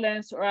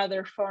violence or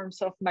other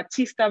forms of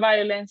machista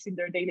violence in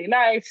their daily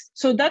lives.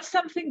 So that's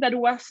something that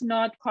was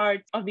not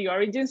part of the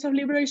origins of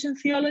liberation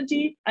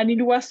theology. And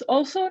it was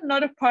also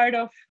not a part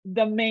of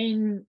the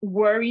main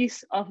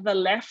worries of the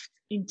left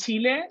in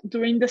Chile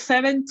during the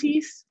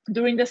 70s,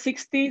 during the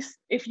 60s.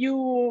 If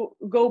you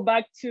go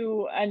back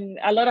to, and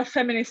a lot of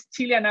feminist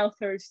Chilean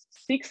authors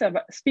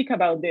speak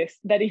about this,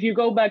 that if you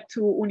go back to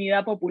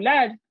Unidad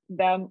Popular,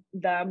 the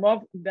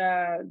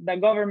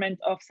government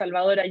of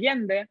Salvador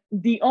Allende,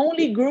 the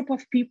only group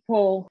of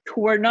people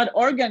who were not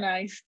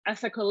organized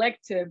as a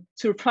collective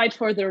to fight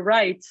for their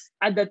rights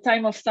at the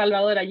time of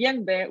Salvador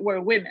Allende were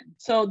women.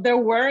 So there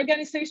were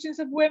organizations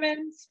of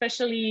women,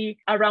 especially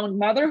around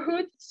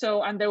motherhood.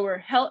 And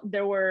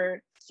there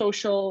were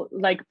social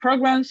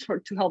programs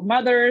to help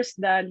mothers,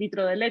 the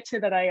litro de leche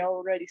that I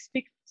already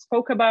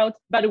spoke about,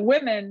 but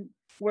women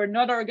were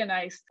not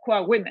organized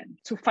qua women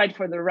to fight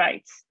for their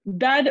rights.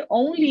 That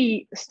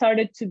only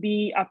started to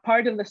be a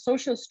part of the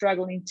social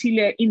struggle in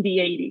Chile in the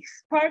 80s,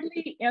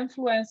 partly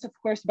influenced, of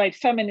course, by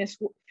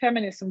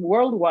feminism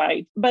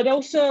worldwide, but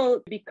also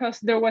because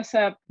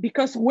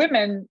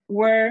women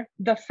were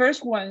the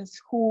first ones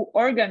who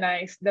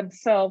organized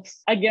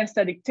themselves against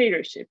a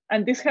dictatorship.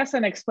 And this has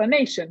an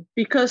explanation,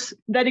 because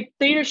the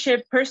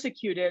dictatorship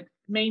persecuted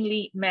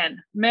mainly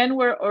men. Men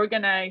were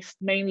organized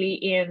mainly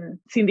in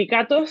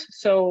sindicatos,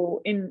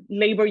 so in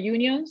labor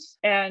unions.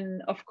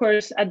 And of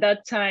course, at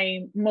that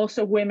time, most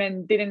of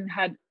women didn't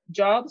have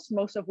jobs.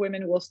 Most of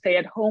women will stay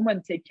at home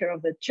and take care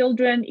of the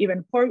children,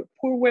 even poor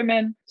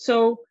women.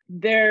 So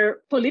their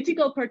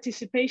political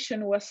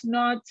participation was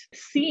not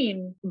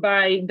seen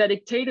by the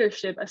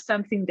dictatorship as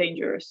something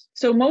dangerous.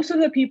 So most of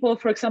the people,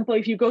 for example,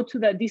 if you go to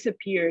the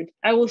disappeared,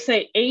 I will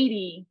say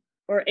 80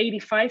 or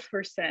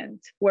 85%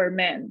 were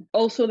men.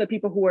 Also the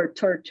people who were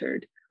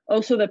tortured,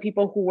 also the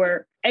people who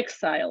were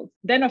exiled.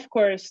 Then, of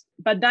course,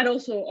 but that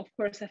also, of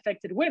course,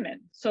 affected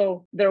women.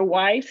 So their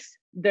wives,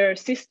 their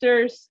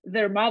sisters,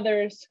 their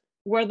mothers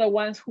were the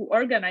ones who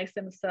organized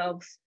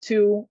themselves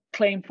to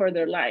claim for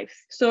their lives.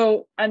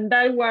 So, and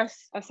that was,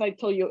 as I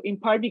told you, in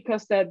part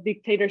because the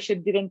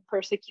dictatorship didn't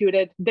persecute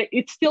it.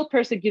 It still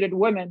persecuted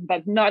women,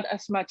 but not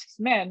as much as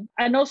men.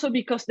 And also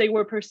because they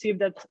were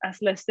perceived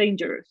as less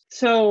dangerous.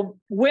 So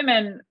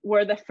women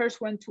were the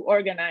first one to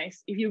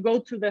organize. If you go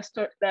to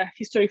the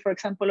history, for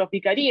example, of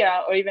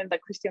Vicaría, or even the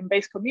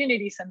Christian-based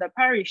communities and the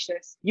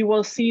parishes, you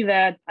will see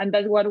that, and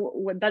that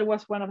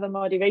was one of the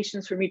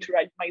motivations for me to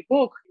write my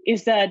book,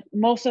 is that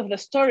most of the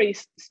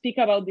stories speak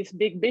about these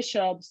big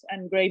bishops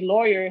and great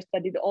lawyers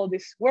that did all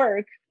this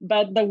work,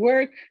 but the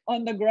work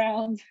on the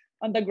ground,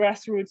 on the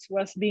grassroots,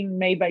 was being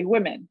made by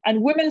women.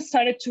 And women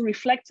started to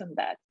reflect on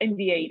that in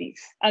the 80s.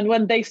 And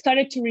when they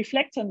started to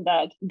reflect on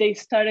that, they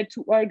started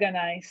to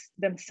organize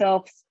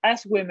themselves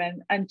as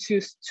women and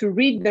to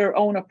read their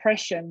own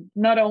oppression,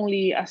 not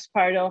only as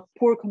part of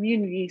poor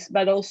communities,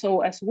 but also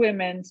as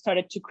women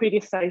started to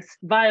criticize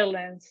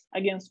violence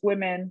against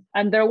women.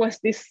 And there was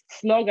this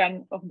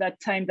slogan of that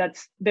time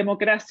that's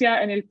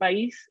democracia en el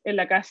país, en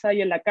la casa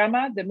y en la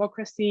cama,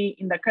 democracy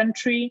in the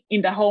country,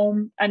 in the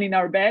home, and in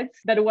our beds.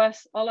 That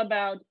was all about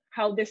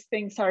how these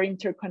things are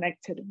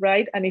interconnected,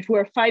 right? And if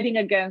we're fighting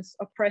against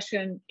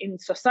oppression in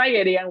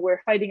society and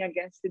we're fighting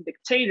against the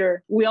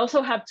dictator, we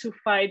also have to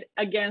fight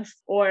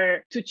against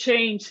or to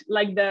change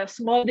the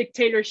small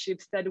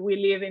dictatorships that we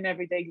live in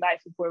everyday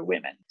life if we're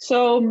women.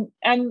 So,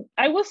 and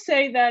I will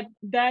say that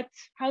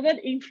how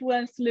that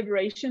influenced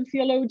liberation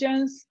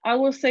theologians, I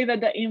will say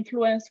that the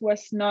influence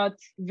was not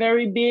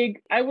very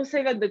big. I will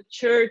say that the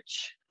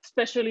church,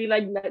 especially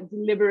the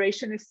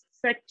liberationist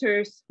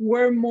sectors,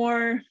 were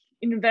more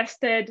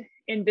invested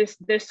in this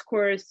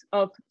discourse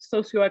of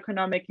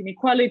socioeconomic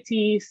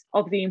inequalities,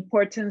 of the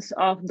importance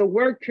of the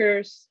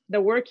workers,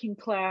 the working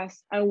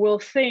class, and will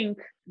think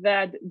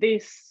that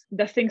the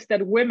things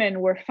that women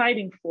were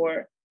fighting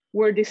for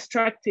were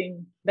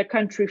distracting the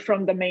country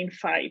from the main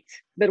fight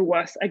that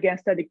was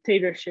against the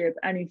dictatorship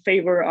and in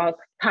favor of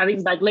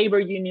having back labor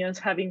unions,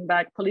 having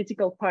back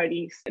political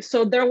parties.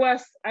 So there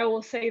was, I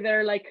will say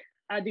there, like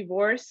a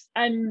divorce.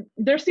 And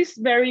there's this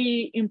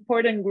very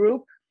important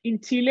group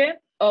in Chile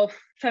of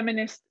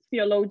feminist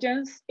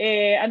theologians,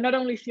 and not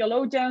only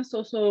theologians,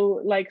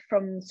 also like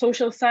from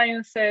social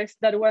sciences,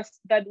 that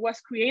was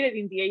created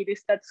in the 80s.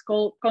 That's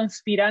called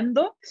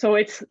conspirando. So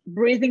it's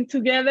breathing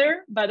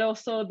together, but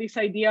also this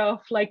idea of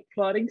like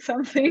plotting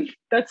something.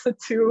 That's the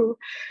two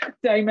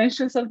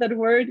dimensions of that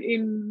word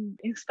in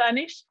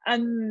Spanish.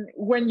 And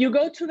when you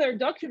go to their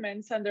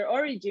documents and their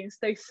origins,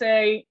 they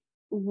say,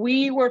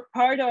 we were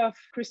part of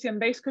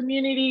Christian-based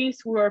communities,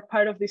 we were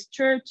part of this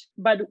church,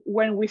 but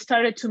when we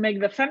started to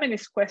make the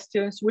feminist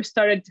questions, we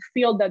started to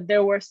feel that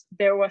there was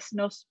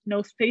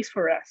no space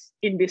for us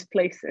in these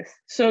places.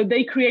 So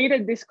they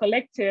created this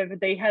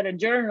collective. They had a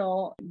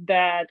journal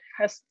that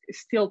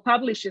still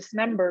publishes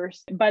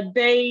numbers, but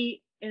they,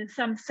 in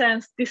some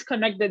sense,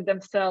 disconnected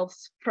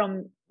themselves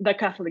from the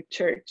Catholic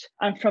Church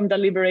and from the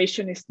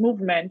liberationist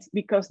movement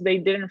because they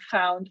didn't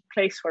found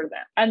place for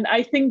them. And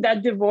I think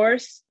that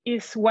divorce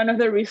is one of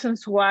the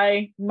reasons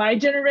why my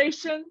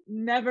generation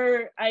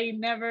I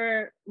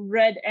never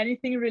read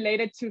anything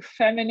related to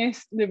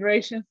feminist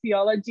liberation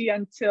theology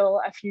until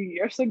a few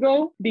years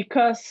ago,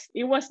 because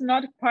it was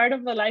not part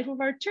of the life of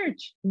our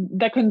church.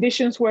 The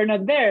conditions were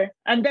not there.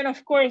 And then,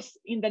 of course,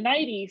 in the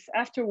 90s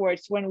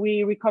afterwards, when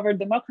we recovered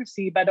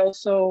democracy, but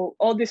also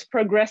all these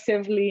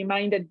progressively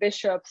minded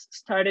bishops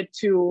started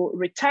to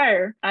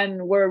retire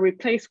and were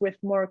replaced with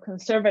more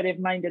conservative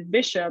minded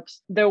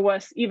bishops, there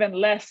was even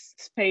less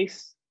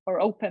space or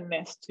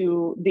openness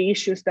to the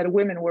issues that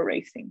women were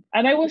raising.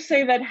 And I will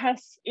say that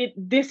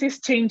this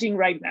is changing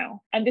right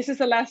now. And this is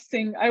the last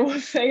thing I will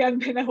say, and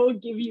then I will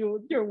give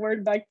you your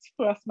word back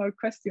to ask more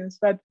questions.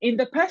 But in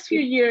the past few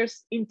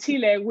years in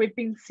Chile, we've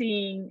been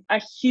seeing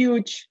a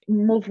huge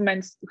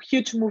movements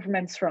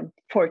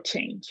for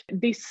change.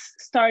 This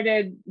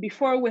started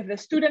before with the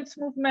students'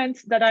 movement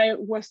that I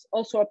was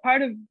also a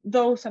part of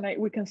those, and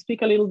we can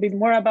speak a little bit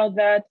more about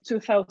that.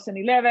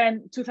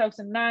 2009,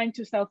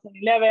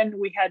 2011,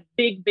 we had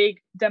big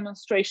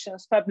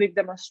demonstrations, public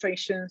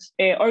demonstrations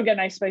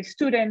organized by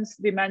students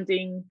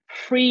demanding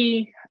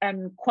free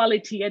and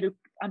quality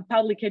and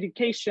public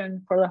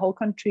education for the whole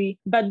country.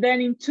 But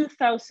then in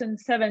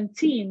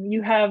 2017,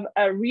 you have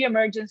a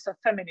reemergence of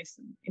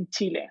feminism in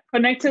Chile,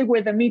 connected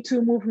with the Me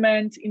Too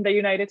movement in the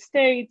United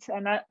States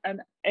and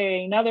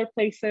in other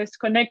places,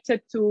 connected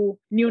to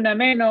Ni Una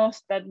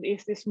Menos, that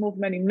is this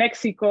movement in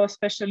Mexico,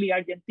 especially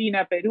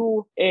Argentina,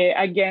 Peru,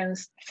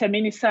 against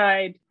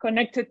feminicide,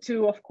 connected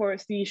to, of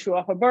course, the issue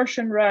of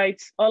abortion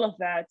rights, all of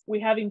that. We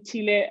have in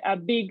Chile a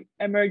big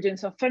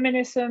emergence of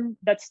feminism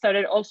that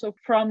started also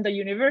from the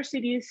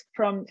universities,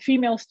 from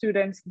female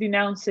students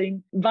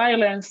denouncing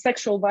violence,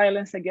 sexual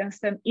violence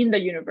against them in the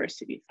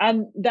universities.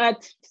 And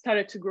that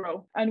started to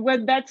grow. And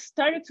when that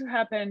started to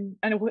happen,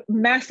 and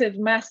massive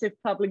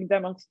public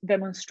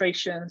demonstrations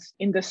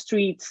in the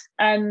streets.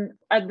 And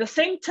at the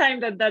same time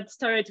that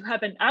started to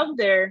happen out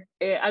there,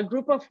 a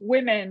group of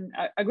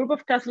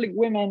Catholic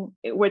women,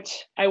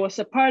 which I was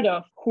a part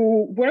of,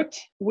 who worked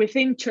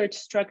within church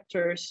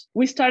structures,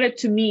 we started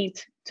to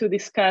meet to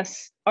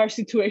discuss our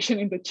situation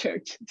in the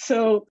church.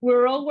 So we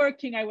were all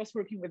working. I was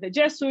working with the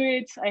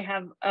Jesuits. I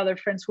have other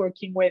friends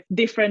working with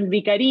different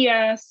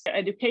vicarias,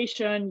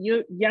 education,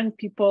 young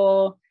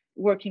people,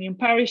 working in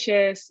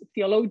parishes,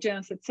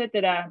 theologians,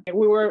 etc.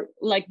 We were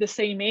like the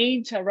same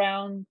age,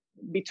 around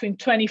between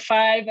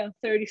 25 and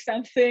 30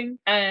 something.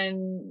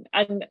 And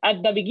at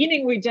the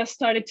beginning, we just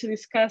started to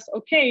discuss,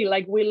 okay,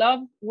 like we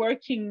love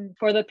working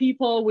for the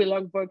people, we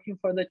love working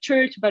for the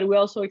church, but we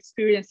also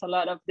experience a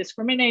lot of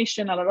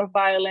discrimination, a lot of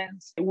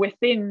violence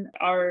within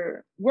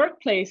our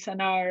workplace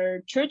and our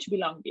church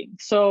belonging.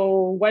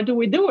 So what do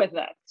we do with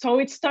that? So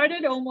it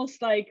started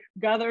almost like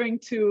gathering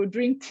to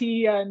drink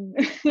tea and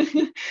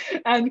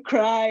and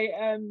cry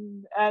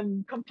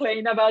and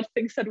complain about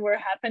things that were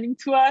happening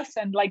to us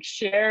and like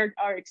share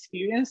our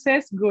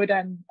experiences, good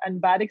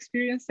and bad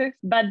experiences.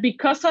 But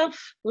because of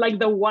like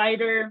the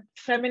wider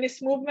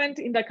feminist movement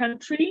in the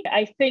country,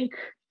 I think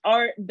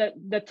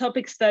the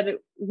topics that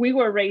we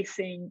were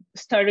raising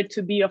started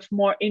to be of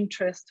more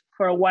interest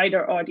for a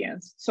wider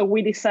audience. So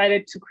we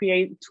decided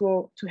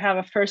to have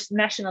a first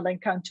national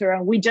encounter,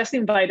 and we just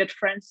invited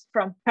friends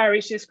from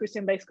parishes,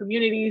 Christian-based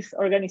communities,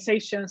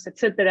 organizations,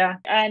 etc.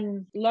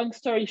 And long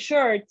story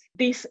short,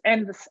 this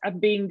ends up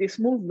being this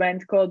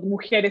movement called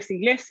Mujeres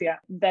Iglesia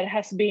that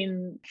has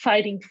been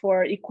fighting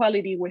for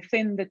equality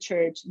within the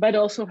church, but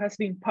also has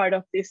been part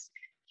of this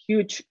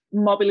huge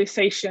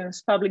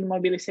mobilizations, public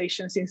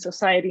mobilizations in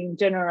society in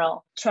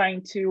general,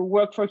 trying to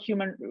work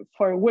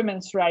for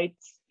women's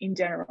rights in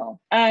general.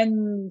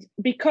 And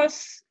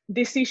because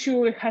this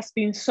issue has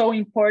been so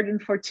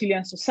important for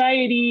Chilean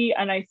society.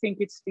 And I think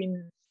it's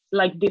been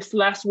like this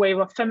last wave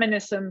of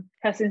feminism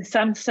has in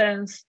some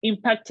sense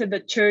impacted the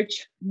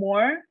church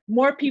more.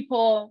 More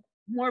people,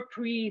 more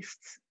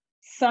priests,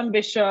 some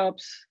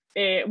bishops,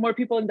 more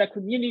people in the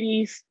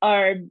communities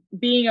are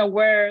being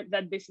aware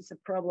that this is a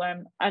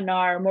problem and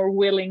are more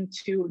willing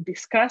to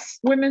discuss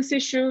women's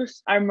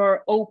issues, are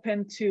more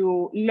open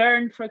to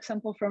learn, for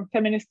example, from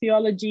feminist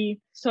theology.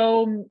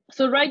 So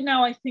right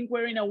now, I think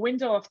we're in a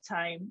window of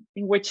time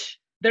in which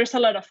there's a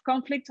lot of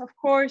conflict, of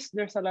course.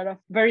 There's a lot of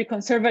very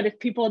conservative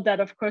people that,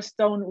 of course,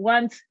 don't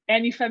want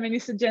any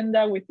feminist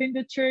agenda within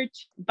the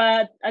church.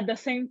 But at the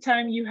same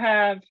time, you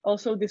have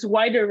also this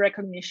wider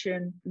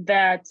recognition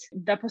that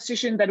the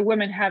position that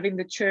women have in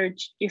the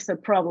church is a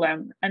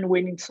problem and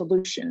we need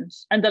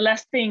solutions. And the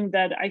last thing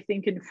that I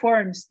think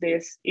informs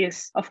this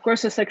is, of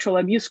course, a sexual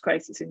abuse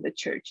crisis in the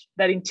church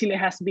that in Chile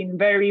has been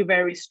very,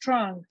 very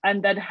strong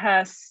and that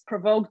has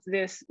provoked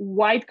this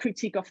wide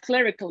critique of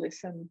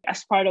clericalism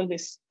as part of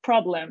this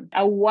problem,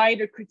 a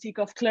wider critique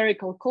of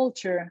clerical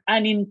culture.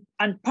 And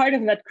part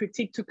of that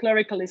critique to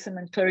clericalism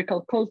and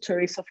clerical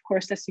culture is, of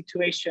course, the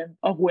situation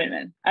of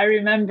women. I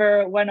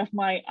remember one of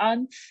my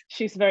aunts,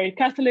 she's very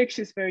Catholic,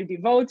 she's very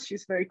devout,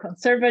 she's very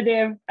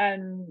conservative.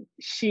 And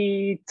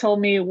she told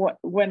me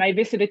when I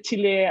visited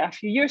Chile a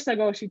few years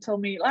ago, she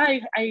told me,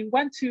 I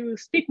want to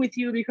speak with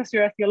you because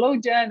you're a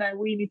theologian and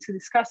we need to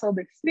discuss all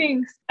these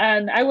things.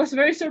 And I was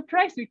very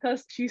surprised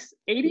because she's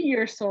 80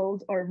 years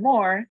old or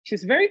more.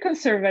 She's very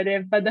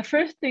conservative, but the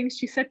first thing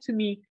she said to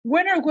me,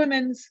 when are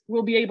women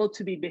will be able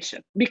to be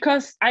bishop?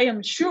 Because I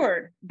am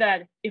sure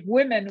that if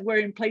women were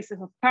in places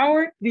of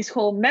power, this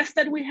whole mess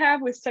that we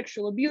have with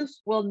sexual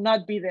abuse will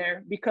not be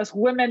there because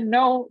women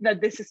know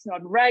that this is not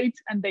right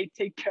and they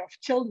take care of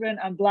children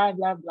and blah,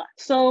 blah, blah.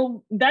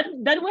 So that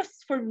was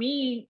for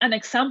me an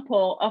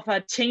example of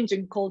a change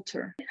in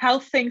culture, how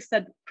things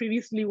that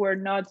previously were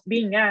not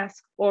being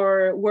asked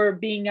or were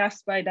being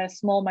asked by the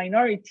small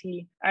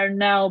minority are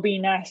now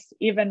being asked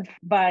even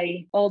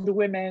by all the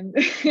women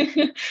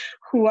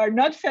who are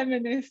not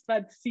feminists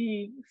but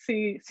see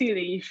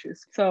the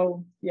issues.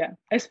 So yeah,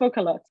 I spoke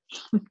a lot.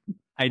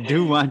 I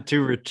do want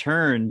to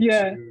return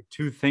to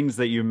two things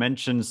that you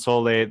mentioned,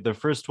 Sole. The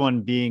first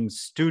one being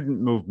student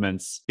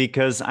movements,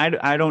 because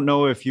I don't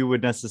know if you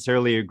would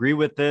necessarily agree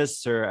with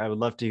this, or I would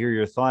love to hear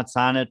your thoughts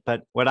on it.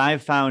 But what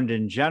I've found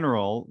in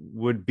general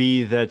would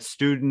be that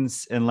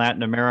students in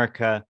Latin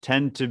America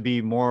tend to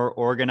be more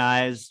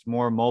organized,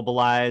 more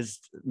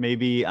mobilized,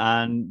 maybe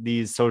on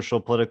these social,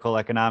 political,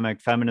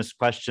 economic, feminist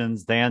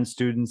questions than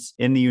students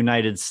in the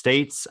United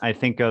States. I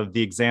think of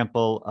the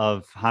example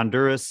of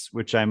Honduras,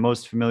 which I'm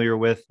most familiar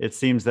with. It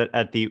seems that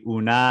at the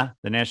UNA,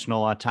 the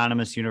National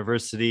Autonomous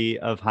University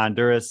of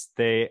Honduras,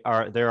 there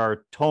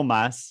are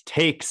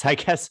takes, I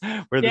guess,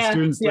 where the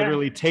students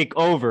literally take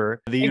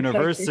over the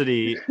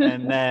university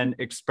and then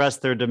express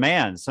their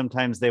demands.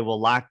 Sometimes they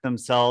will lock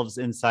themselves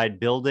inside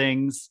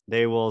buildings.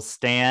 They will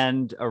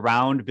stand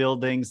around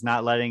buildings,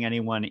 not letting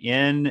anyone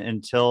in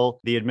until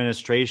the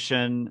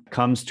administration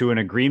comes to an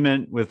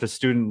agreement with the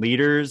student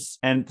leaders.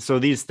 And so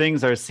these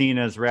things are seen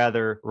as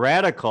rather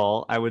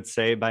radical, I would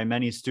say, by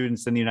many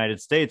students in the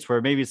United States,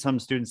 where maybe some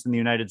students in the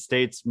United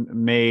States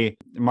may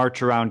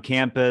march around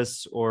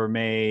campus or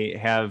may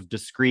have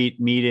discrete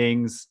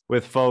meetings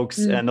with folks,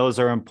 and those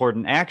are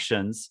important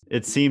actions.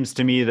 It seems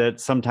to me that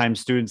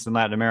sometimes students in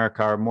Latin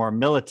America are more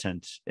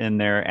militant in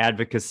their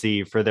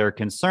advocacy for their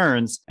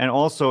concerns and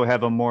also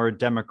have a more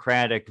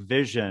democratic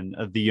vision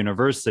of the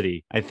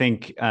university. I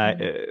think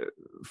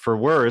for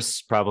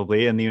worse,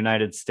 probably in the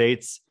United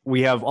States,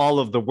 we have all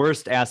of the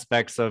worst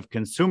aspects of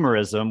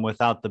consumerism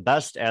without the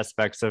best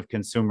aspects of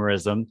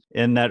consumerism,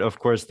 in that, of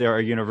course, there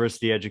are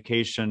university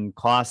education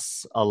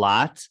costs a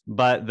lot,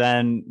 but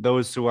then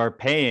those who are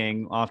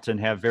paying often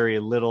have very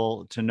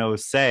little to no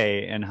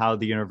say in how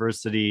the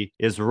university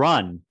is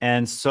run.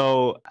 And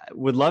so I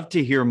would love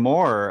to hear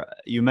more.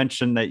 You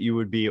mentioned that you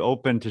would be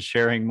open to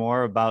sharing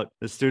more about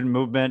the student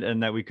movement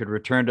and that we could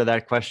return to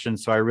that question.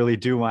 So I really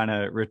do want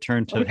to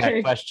return to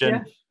that question.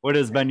 Yeah. What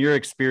has been your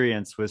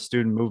experience with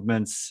student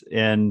movements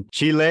in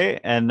Chile?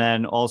 And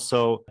then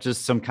also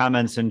just some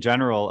comments in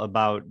general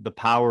about the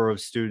power of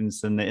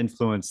students and the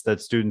influence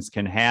that students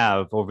can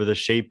have over the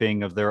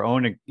shaping of their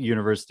own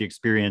university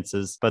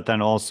experiences, but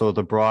then also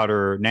the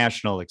broader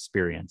national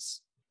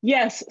experience.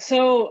 Yes.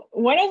 So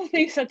one of the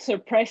things that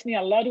surprised me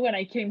a lot when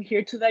I came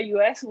here to the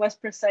US was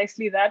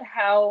precisely that,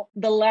 how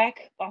the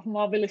lack of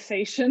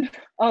mobilization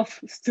of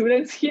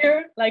students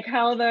here, like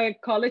how the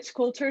college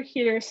culture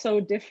here is so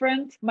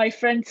different. My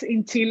friends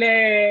in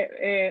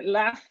Chile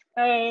laugh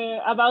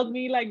about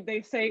me, like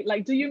they say,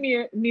 like, do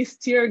you miss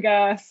tear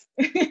gas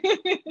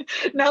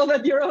now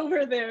that you're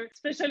over there?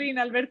 Especially in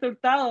Alberto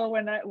Hurtado,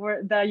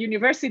 where the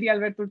university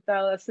Alberto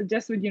Hurtado is a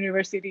Jesuit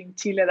university in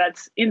Chile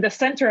that's in the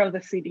center of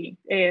the city,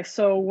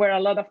 so where a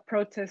lot of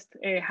protests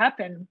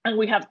happen, and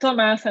we have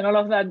Thomas and all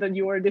of that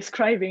you were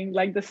describing,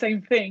 like the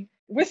same thing.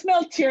 We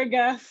smell tear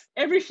gas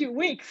every few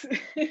weeks,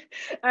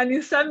 and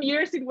in some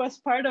years it was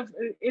part of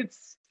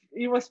it's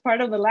it was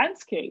part of the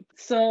landscape.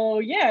 So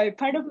yeah,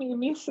 part of me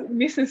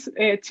misses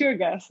tear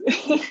gas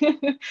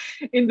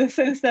in the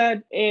sense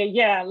that,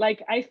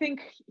 like I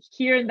think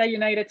here in the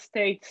United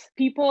States,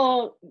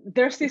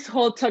 there's this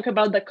whole talk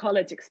about the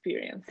college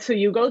experience. So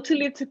you go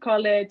to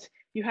college,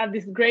 you have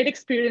this great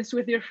experience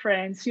with your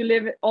friends. You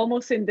live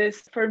almost in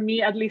this, for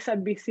me, at least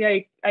at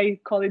BC, I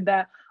call it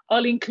the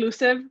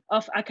all-inclusive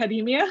of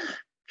academia.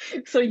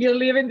 So you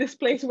live in this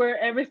place where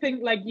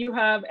everything, like you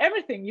have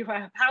everything. You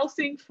have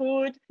housing,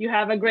 food, you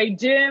have a great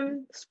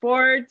gym,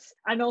 sports,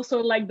 and also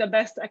like the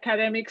best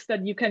academics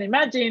that you can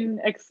imagine,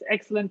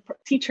 excellent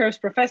teachers,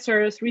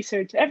 professors,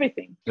 research,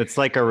 everything. It's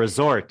like a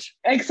resort.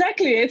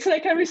 Exactly. It's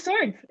like a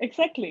resort.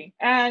 Exactly.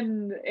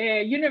 And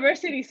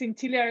universities in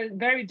Chile are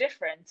very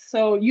different.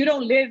 So you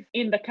don't live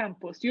in the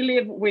campus. You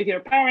live with your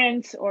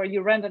parents or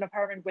you rent an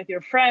apartment with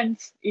your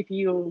friends if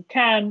you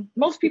can.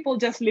 Most people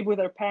just live with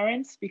their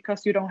parents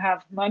because you don't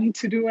have money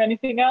to do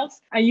anything else.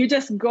 And you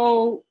just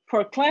go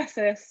for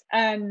classes.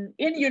 And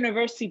in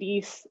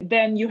universities,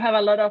 then you have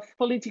a lot of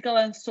political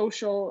and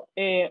social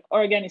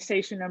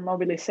organization and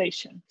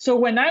mobilization. So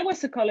when I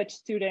was a college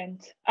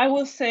student, I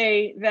will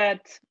say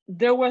that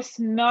there was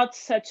not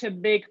such a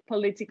big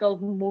political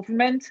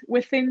movement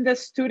within the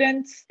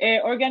students'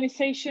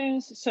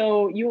 organizations.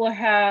 So you will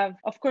have,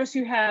 of course,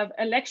 you have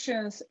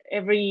elections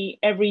every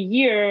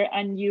year,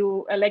 and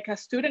you elect a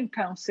student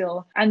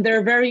council, and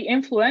they're very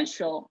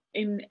influential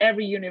in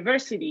every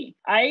university.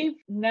 I've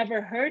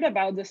never heard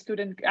about the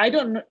student. I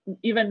don't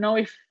even know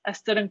if a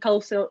student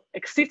council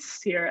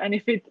exists here, and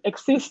if it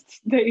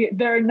exists,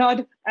 they're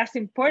not as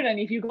important.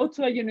 If you go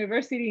to a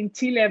university in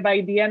Chile,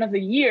 by the end of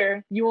the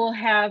year, you will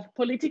have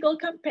political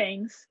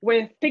campaigns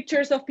with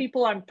pictures of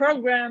people and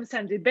programs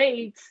and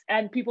debates,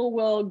 and people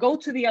will go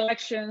to the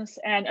elections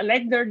and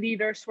elect their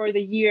leaders for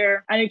the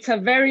year. And it's a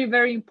very,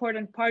 very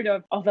important part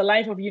of the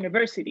life of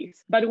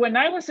universities. But when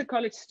I was a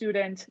college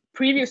student,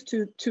 previous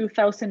to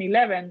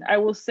 2011, I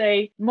will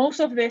say most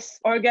of these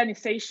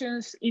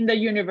organizations in the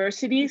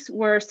universities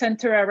were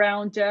centered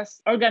around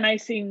just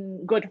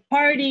organizing good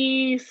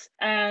parties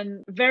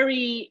and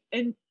very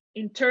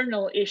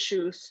internal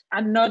issues,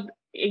 and not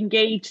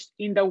engaged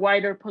in the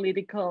wider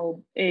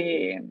political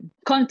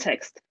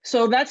context.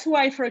 So that's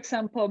why, for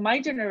example,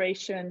 my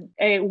generation,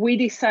 we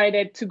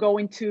decided to go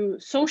into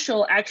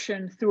social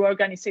action through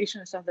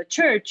organizations of the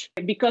church,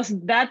 because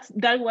that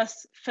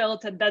was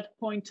felt at that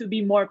point to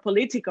be more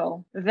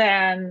political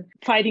than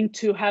fighting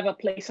to have a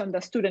place on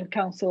the student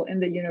council in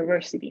the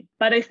university.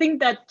 But I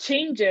think that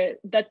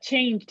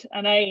changed,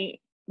 and I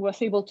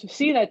was able to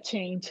see that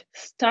change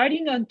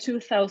starting in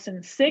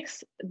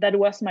 2006. That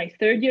was my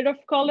third year of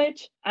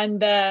college, and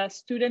the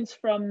students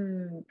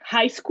from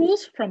high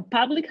schools, from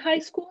public high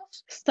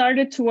schools,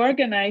 started to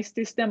organize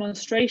these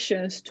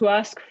demonstrations to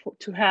ask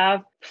to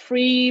have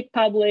free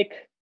public,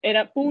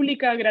 era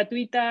pública,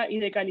 gratuita y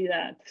de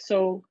calidad.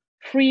 So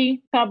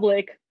free,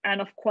 public,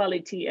 and of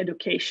quality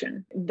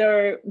education.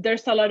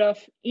 There's a lot of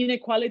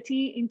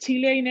inequality in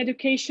Chile in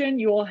education.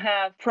 You will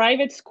have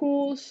private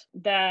schools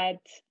that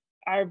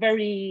are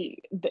very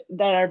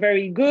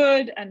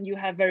good, and you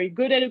have very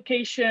good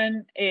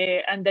education,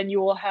 and then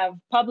you will have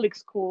public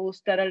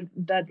schools that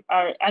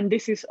are, and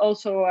this is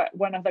also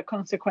one of the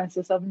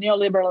consequences of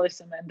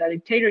neoliberalism and the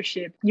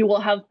dictatorship. You will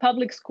have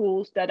public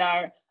schools that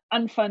are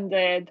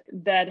unfunded,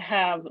 that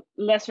have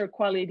lesser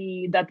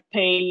quality, that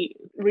pay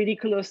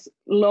ridiculous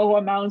low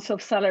amounts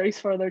of salaries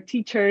for their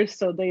teachers.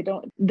 So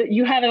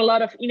you have a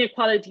lot of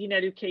inequality in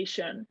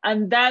education.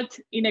 And that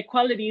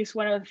inequality is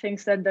one of the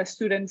things that the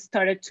students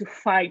started to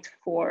fight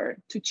for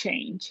to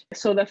change.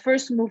 So the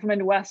first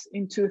movement was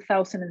in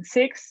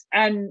 2006,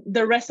 and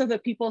the rest of the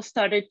people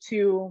started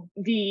to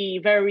be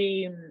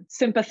very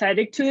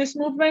sympathetic to this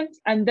movement.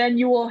 And then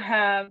you will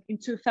have in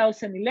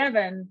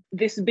 2011,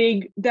 this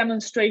big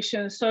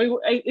demonstration. So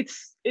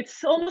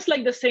it's almost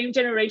like the same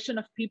generation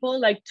of people,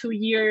 like 2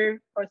 years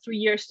or 3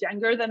 years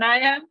younger than I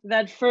am,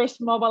 that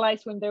first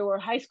mobilized when they were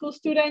high school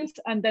students,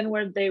 and then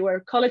when they were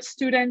college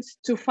students,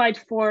 to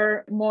fight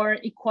for more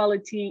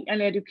equality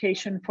and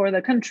education for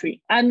the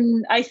country.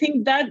 And I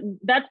think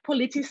that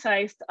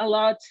politicized a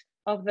lot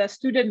of the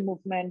student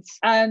movements,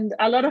 and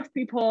a lot of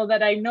people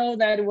that I know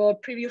that were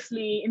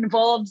previously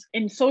involved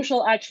in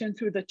social action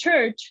through the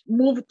church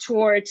moved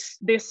towards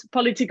this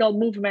political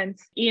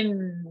movement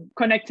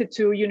connected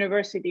to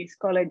universities,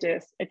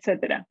 colleges,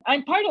 etc.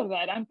 I'm part of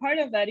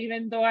that,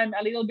 even though I'm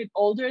a little bit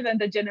older than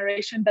the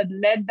generation that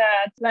led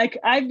that. Like,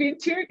 I've been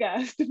tear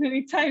gassed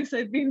many times.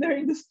 I've been there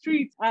in the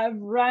streets. I've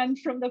run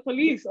from the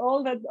police,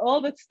 all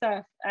that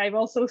stuff. I've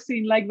also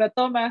seen like the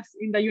Thomas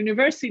in the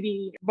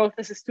university, both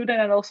as a student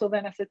and also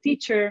then as a teacher,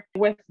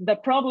 with the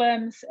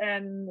problems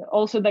and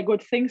also the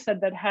good things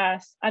that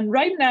has. And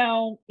right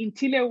now in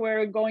Chile,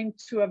 we're going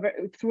through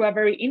a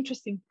very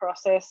interesting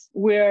process.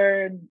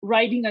 We're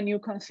writing a new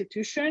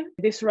constitution.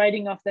 This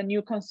writing of the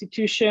new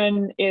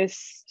constitution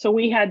so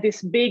we had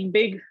this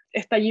big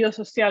estallido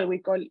social,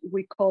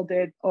 we called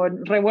it, or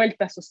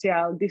revuelta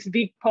social, this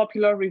big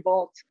popular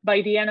revolt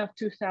by the end of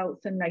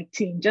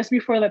 2019, just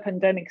before the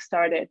pandemic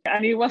started.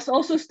 And it was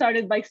also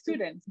started by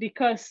students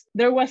because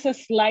there was a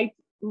slight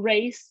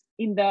raise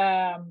in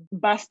the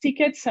bus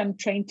tickets and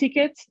train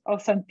tickets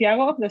of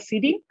Santiago, the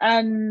city.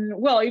 And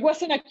well, it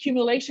was an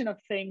accumulation of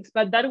things,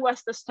 but that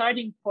was the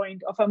starting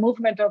point of a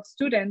movement of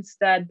students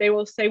that they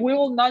will say, we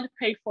will not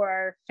pay for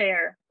our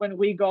fare when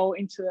we go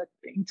into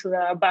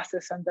the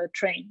buses and the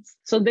trains.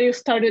 So they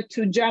started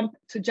to jump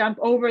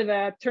over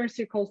the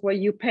turnstiles where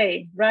you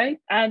pay, right?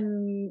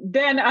 And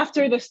then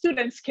after the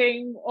students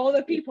came all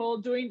the people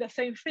doing the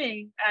same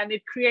thing, and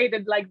it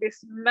created like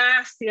this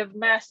massive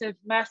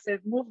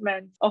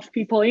movement of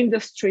people in the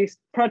streets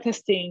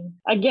protesting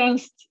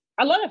against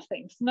a lot of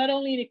things, not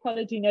only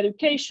inequality in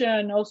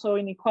education, also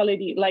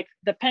inequality like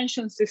the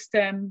pension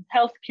system,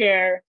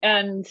 healthcare,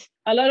 and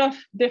a lot of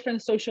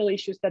different social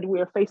issues that we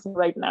are facing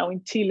right now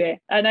in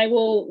Chile. And I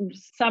will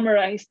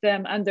summarize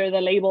them under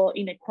the label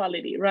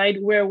inequality, right?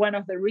 We're one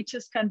of the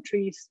richest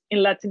countries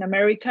in Latin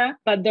America,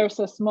 but there's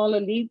a small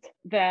elite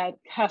that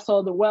has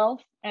all the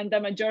wealth, and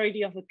the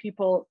majority of the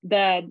people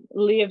that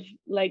live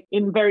like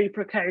in very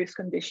precarious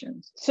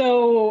conditions.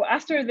 So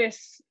after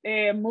this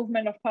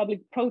movement of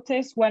public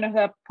protest, one of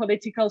the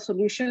political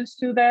solutions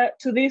to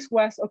this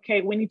was,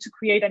 okay, we need to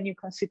create a new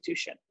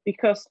constitution,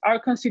 because our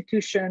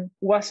constitution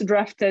was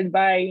drafted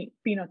by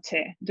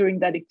Pinochet during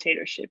the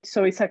dictatorship.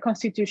 So it's a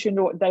constitution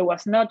that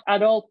was not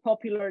at all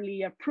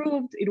popularly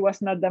approved. It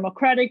was not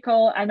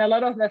democratical. And a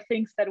lot of the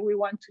things that we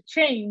want to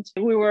change,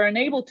 we were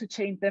unable to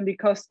change them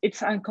because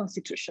it's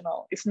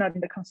unconstitutional. It's not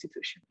in the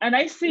constitution. And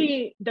I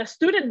see the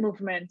student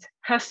movement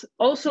has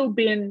also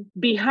been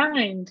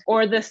behind,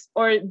 or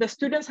the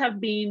students have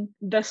been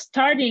the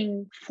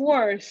starting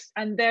force,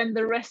 and then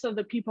the rest of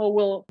the people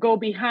will go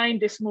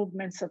behind these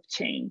movements of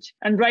change.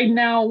 And right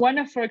now, one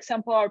of, for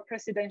example, our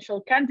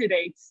presidential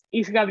candidates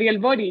is Gabriel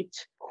Boric,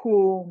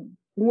 who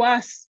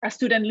was a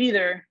student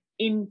leader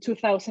in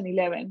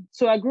 2011.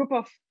 So a group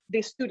of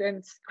the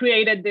students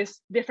created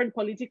these different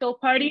political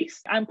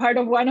parties. I'm part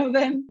of one of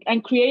them,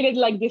 and created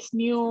like this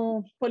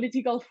new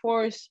political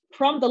force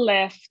from the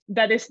left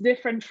that is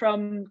different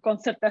from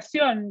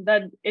Concertación,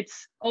 that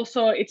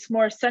it's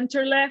more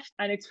center left,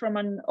 and it's from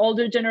an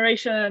older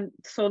generation.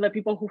 So the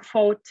people who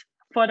fought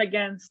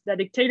against the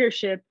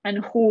dictatorship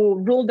and who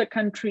ruled the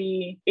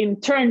country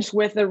in turns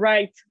with the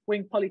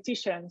right-wing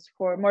politicians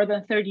for more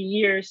than 30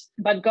 years,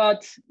 but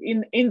got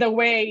in the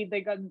way,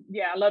 they got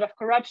a lot of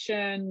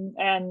corruption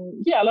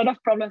and a lot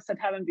of problems that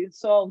haven't been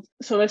solved.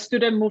 So the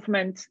student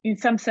movement, in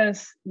some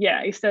sense,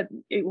 is that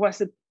it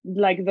was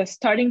like the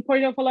starting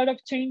point of a lot of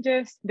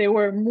changes. They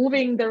were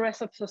moving the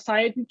rest of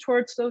society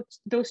towards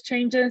those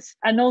changes,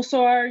 and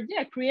also are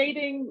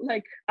creating,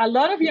 like, a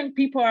lot of young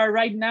people are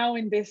right now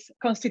in this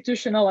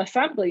constitutional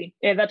assembly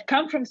that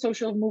come from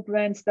social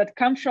movements, that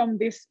come from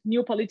these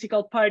new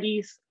political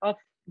parties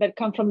that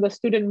come from the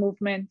student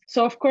movement.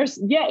 So of course,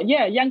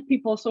 young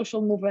people,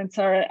 social movements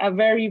are a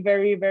very,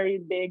 very, very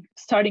big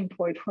starting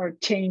point for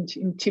change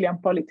in Chilean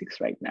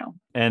politics right now.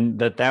 And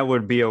that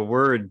would be a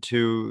word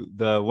to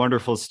the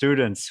wonderful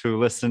students who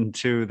listen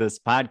to this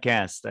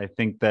podcast. I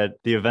think that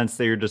the events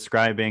that you're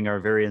describing are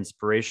very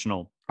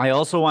inspirational. I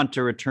also want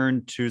to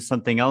return to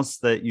something else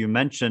that you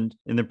mentioned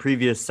in the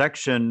previous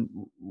section,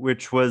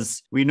 which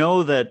was, we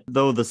know that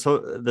though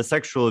the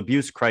sexual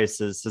abuse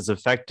crisis has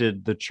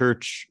affected the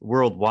church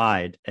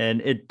worldwide, and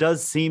it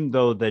does seem,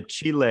 though, that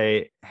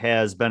Chile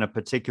has been a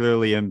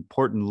particularly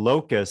important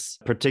locus,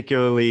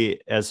 particularly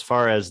as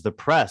far as the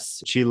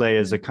press. Chile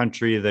is a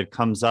country that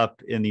comes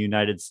up in the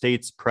United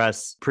States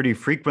press pretty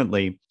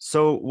frequently.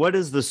 So what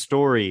is the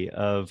story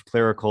of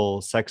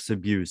clerical sex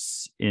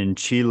abuse in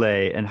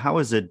Chile, and how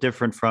is it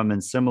different from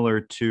and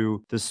similar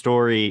to the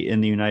story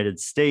in the United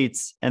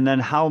States? And then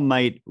how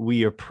might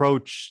we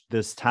approach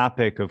this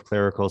topic of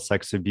clerical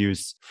sex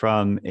abuse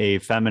from a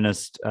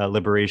feminist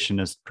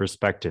liberationist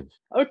perspective?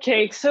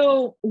 Okay,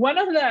 so one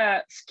of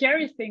the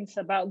scary things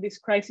about this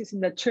crisis in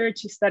the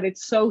church is that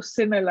it's so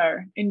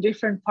similar in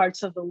different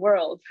parts of the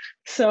world.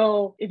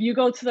 So if you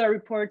go to the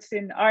reports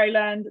in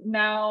Ireland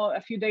now,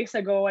 a few days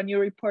ago, a new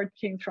report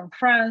came from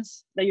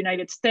France, the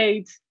United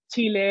States,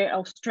 Chile,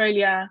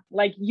 Australia,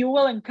 like, you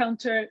will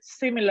encounter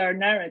similar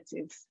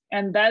narratives.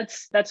 And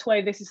that's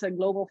why this is a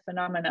global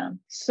phenomenon.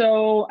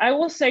 So I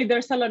will say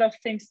there's a lot of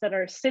things that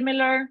are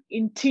similar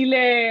in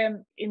Chile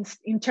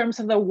in terms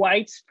of the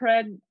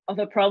widespread of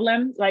the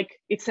problem, like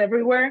it's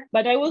everywhere.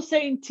 But I will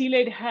say in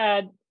Chile it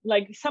had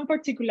like some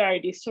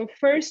particularities. So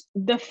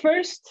the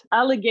first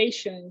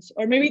allegations,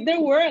 or maybe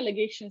there were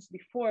allegations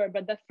before,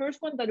 but the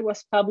first one that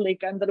was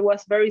public and that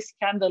was very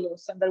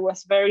scandalous and that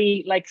was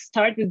very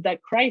started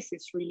that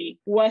crisis really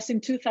was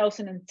in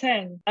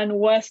 2010, and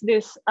was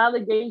this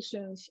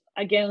allegations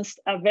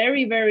against a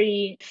very,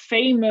 very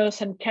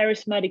famous and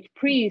charismatic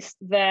priest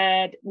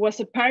that was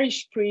a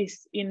parish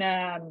priest in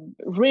a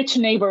rich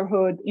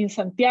neighborhood in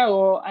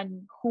Santiago,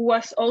 and who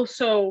was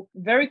also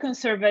very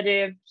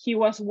conservative. He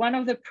was one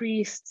of the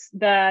priests priests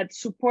that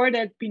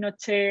supported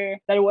Pinochet,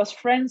 that was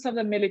friends of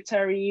the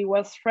military,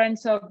 was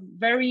friends of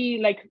very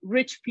like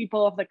rich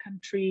people of the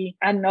country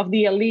and of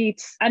the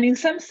elites. And in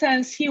some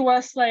sense,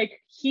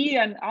 he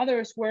and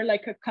others were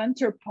like a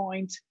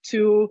counterpoint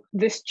to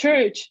this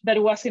church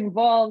that was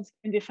involved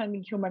in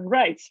defending human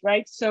rights,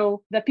 right?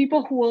 So the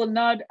people who will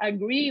not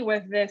agree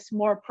with this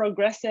more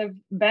progressive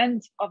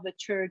bent of the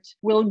church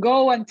will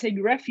go and take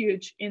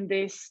refuge in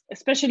this,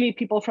 especially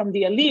people from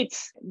the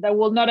elites that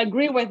will not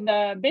agree with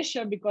the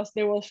bishop because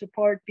they will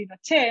support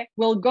Pinochet,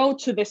 will go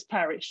to this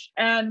parish.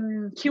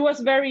 And he was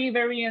very,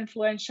 very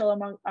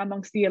influential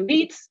amongst the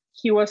elites.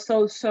 He was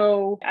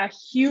also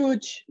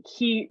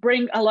he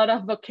bring a lot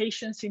of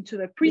vocations into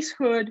the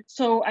priesthood.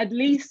 So at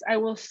least I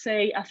will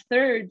say a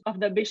third of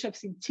the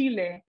bishops in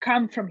Chile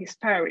come from his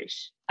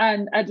parish,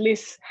 and at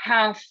least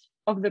half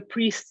of the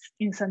priests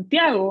in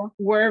Santiago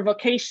were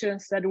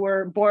vocations that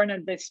were born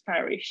at this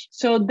parish.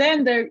 So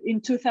then there,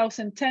 in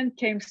 2010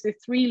 came the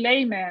 3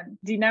 laymen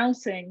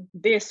denouncing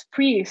this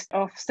priest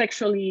of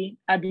sexually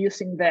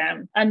abusing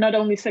them. And not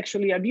only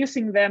sexually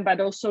abusing them, but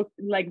also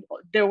like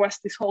there was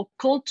this whole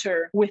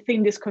culture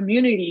within this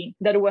community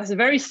that was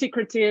very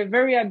secretive,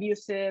 very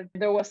abusive.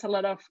 There was a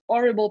lot of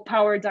horrible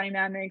power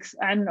dynamics.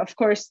 And of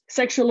course,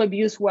 sexual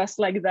abuse was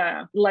like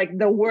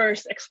the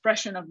worst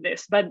expression of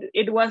this, but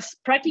it was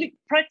practically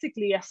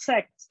a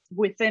sect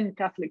within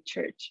Catholic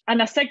Church, and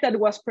a sect that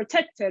was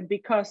protected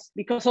because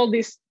all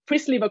these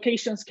priestly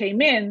vocations came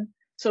in.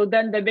 So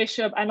then the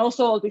bishop, and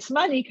also all this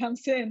money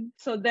comes in.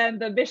 So then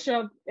the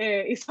bishop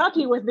is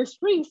happy with this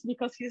priest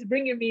because he's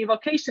bringing me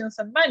vocations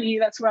and money.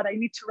 That's what I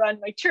need to run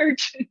my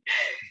church.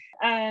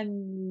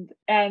 and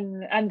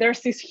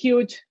there's this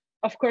huge,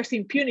 of course,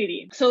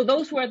 impunity. So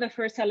those were the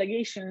first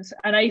allegations.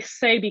 And I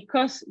say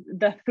because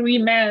the 3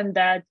 men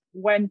that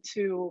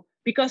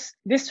because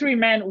these 3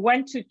 men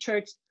went to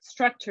church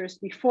structures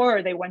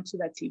before they went to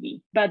the TV,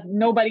 but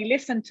nobody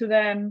listened to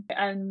them.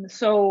 And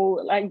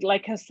so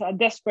like as a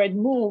desperate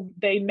move,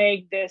 they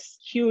make this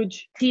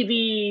huge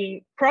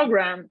TV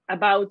program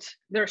about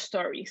their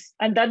stories.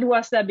 And that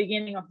was the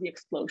beginning of the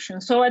explosion.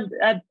 So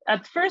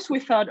at first we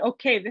thought,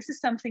 okay, this is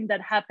something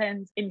that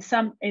happened in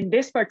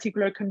this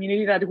particular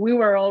community that we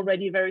were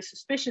already very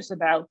suspicious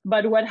about.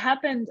 But what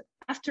happened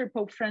after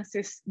Pope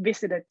Francis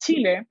visited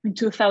Chile in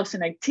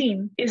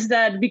 2018 is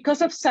that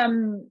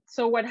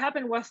what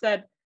happened was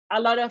that a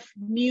lot of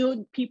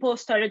new people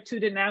started to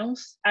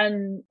denounce,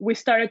 and we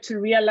started to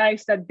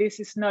realize that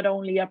this is not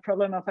only a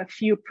problem of a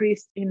few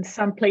priests in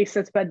some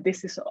places, but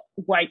this is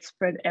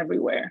widespread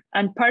everywhere.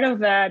 And part of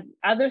that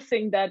other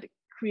thing that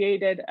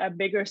created a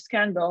bigger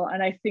scandal,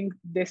 and I think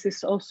this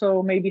is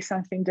also maybe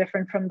something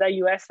different from the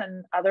US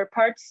and other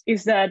parts,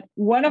 is that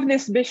one of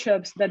these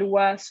bishops that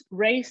was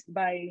raised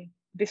by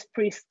this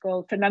priest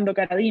called Fernando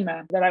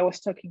Caradima that I was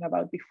talking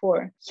about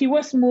before. He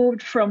was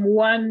moved from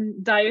one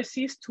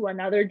diocese to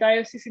another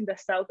diocese in the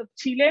south of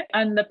Chile,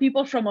 and the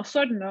people from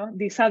Osorno,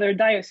 this other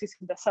diocese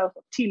in the south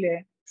of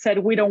Chile, said,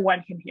 we don't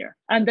want him here.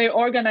 And they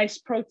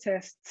organized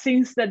protests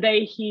since the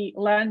day he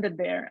landed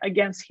there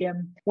against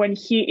him. When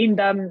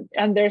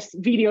and there's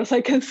videos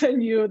I can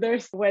send you,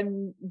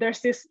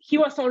 he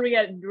was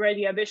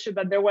already a bishop,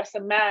 but there was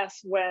a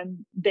mass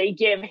when they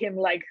gave him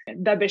like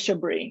the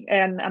bishopric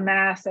and a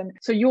mass. And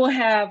so you will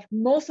have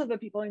most of the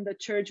people in the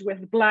church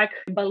with black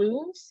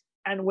balloons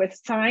and with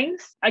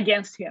signs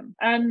against him.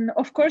 And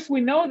of course,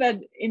 we know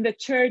that in the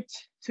church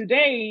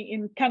today,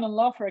 in canon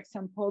law, for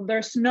example,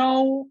 there's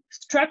no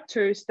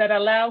structures that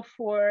allow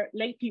for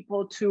lay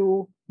people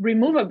to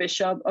remove a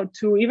bishop or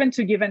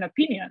to give an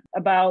opinion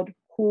about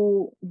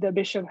who the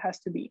bishop has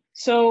to be.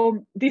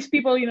 So these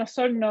people in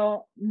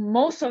Osorno,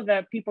 most of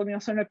the people in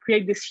Osorno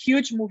create this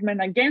huge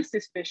movement against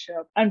this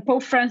bishop, and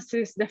Pope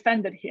Francis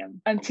defended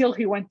him until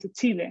he went to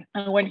Chile.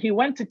 And when he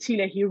went to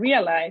Chile, he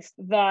realized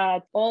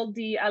that all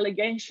the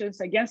allegations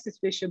against this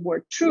bishop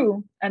were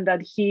true, and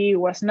that he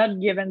was not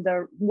given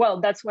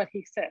that's what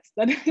he says,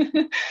 that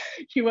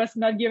he was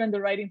not given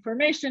the right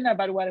information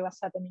about what was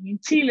happening in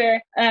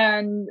Chile.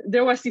 And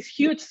there was this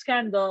huge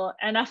scandal.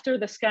 And after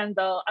the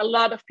scandal, a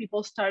lot of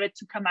people started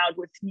to come out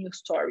with new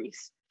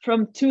stories.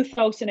 From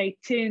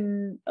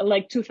 2018,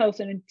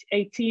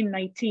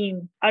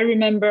 19, I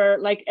remember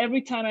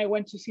every time I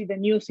went to see the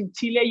news in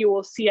Chile, you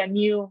will see a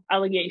new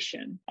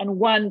allegation, and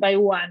one by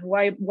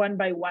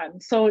one.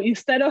 So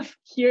instead of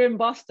here in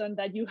Boston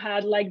that you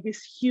had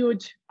this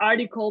huge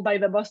article by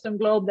the Boston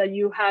Globe that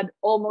you had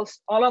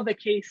almost all of the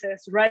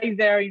cases right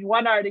there in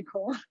one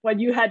article, what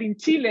you had in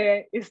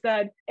Chile is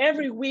that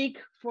every week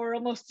for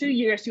almost 2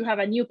 years, you have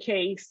a new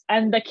case.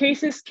 And the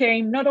cases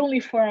came not only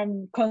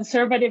from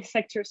conservative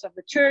sectors of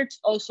the church,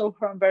 also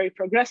from very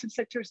progressive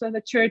sectors of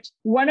the church.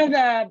 One of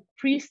the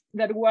priests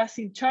that was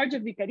in charge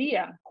of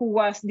Vicaría, who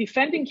was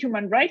defending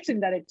human rights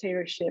in that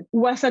dictatorship,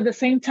 was at the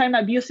same time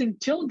abusing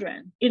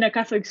children in a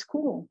Catholic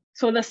school.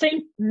 So the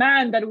same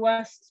man that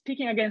was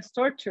speaking against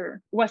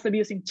torture was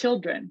abusing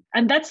children.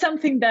 And that's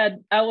something that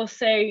I will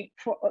say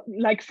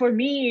for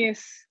me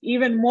is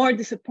even more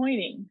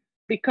disappointing,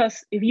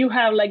 because if you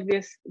have like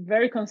this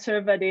very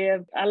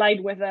conservative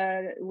allied with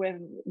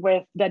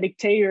the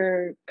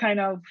dictator kind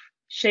of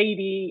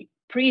shady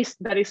priest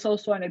that is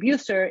also an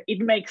abuser, it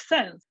makes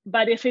sense.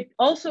 But if it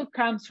also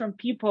comes from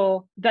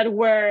people that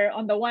were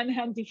on the one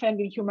hand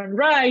defending human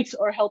rights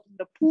or helping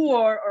the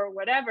poor or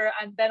whatever,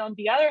 and then on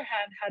the other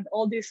hand had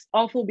all these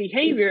awful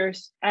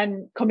behaviors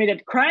and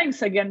committed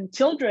crimes against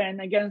children,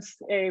 against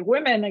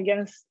women,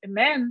 against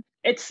men,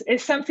 it's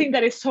something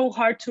that is so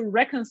hard to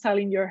reconcile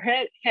in your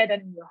head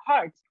and in your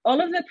heart. All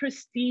of the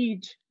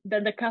prestige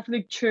that the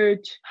Catholic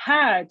Church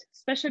had,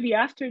 especially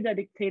after the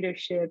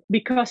dictatorship,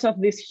 because of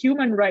this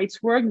human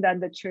rights work that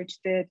the church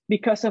did,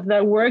 because of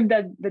the work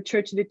that the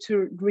church did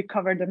to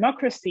recover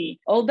democracy,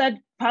 all that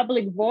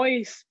public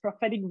voice,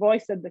 prophetic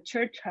voice that the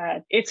church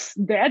had, it's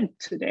dead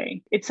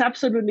today. It's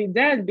absolutely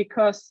dead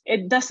because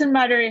it doesn't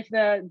matter if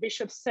the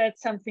bishop said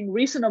something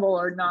reasonable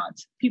or not.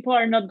 People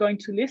are not going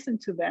to listen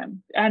to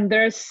them. And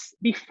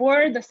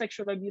before the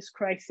sexual abuse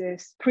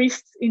crisis,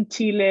 priests in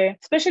Chile,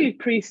 especially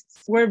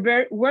priests,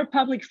 were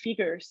public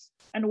figures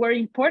and were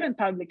important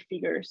public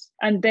figures.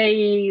 And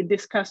they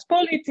discuss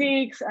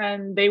politics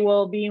and they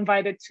will be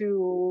invited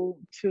to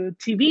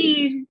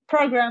TV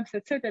programs,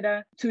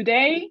 etc.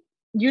 Today,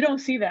 you don't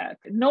see that.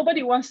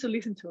 Nobody wants to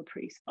listen to a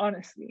priest,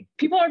 honestly.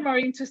 People are more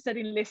interested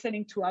in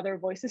listening to other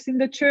voices in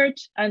the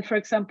church. And for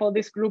example,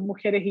 this group,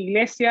 Mujeres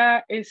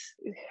Iglesia,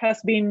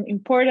 has been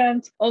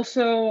important.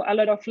 Also, a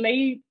lot of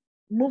lay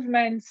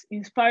movements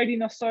inspired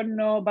in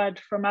Osorno, but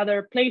from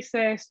other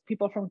places,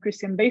 people from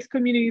Christian-based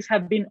communities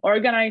have been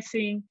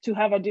organizing to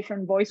have a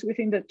different voice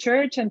within the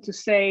church and to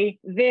say,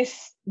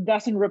 this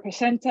doesn't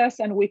represent us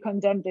and we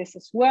condemn this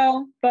as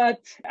well.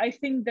 But I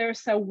think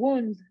there's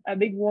a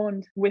big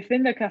wound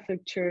within the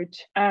Catholic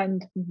Church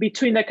and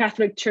between the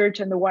Catholic Church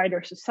and the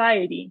wider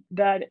society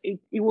that it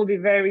will be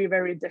very,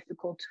 very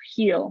difficult to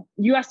heal.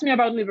 You asked me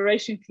about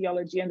liberation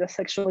theology and the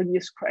sexual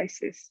abuse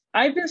crisis.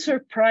 I've been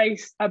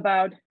surprised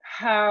about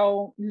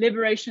how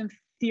liberation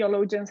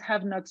theologians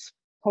have not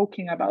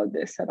spoken about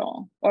this at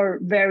all, or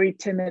very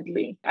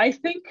timidly. I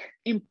think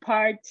in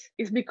part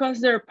is because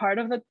they're part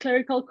of the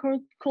clerical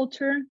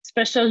culture,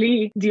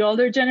 especially the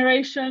older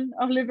generation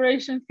of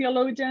liberation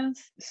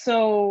theologians.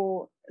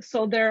 So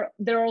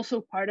they're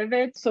also part of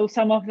it. So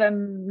some of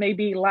them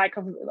maybe lack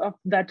of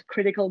that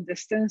critical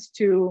distance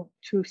to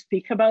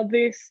speak about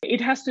this. It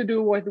has to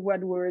do with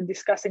what we were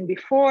discussing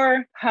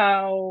before,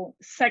 how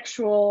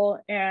sexual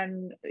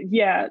and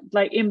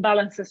like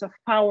imbalances of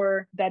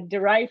power that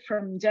derive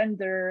from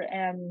gender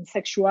and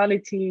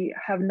sexuality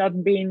have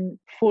not been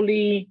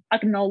fully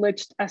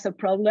acknowledged as a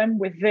problem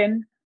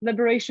within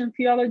liberation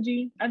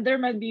theology. And there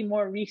might be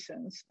more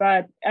reasons,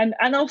 but and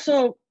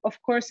also,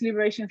 of course,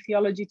 liberation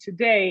theology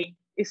today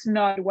is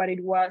not what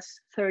it was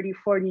 30,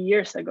 40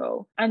 years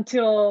ago.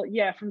 Until,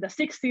 from the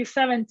 60s,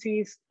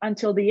 70s,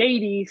 until the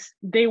 80s,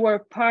 they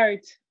were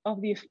part of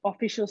the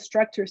official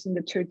structures in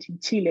the church in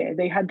Chile.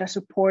 They had the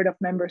support of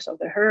members of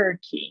the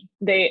hierarchy.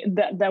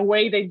 The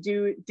way they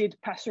did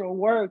pastoral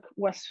work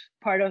was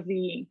part of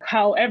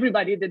how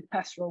everybody did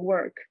pastoral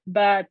work.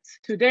 But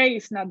today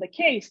is not the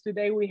case.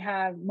 Today we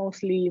have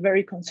mostly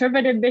very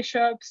conservative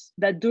bishops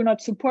that do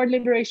not support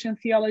liberation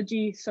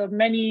theology. So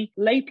many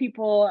lay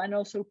people and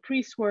also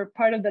priests who are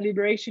part of the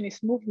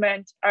liberationist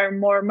movement are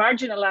more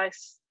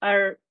marginalized,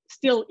 are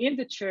still in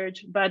the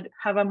church, but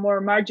have a more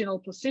marginal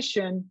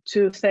position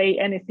to say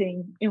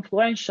anything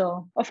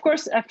influential. Of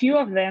course, a few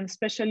of them,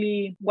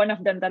 especially one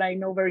of them that I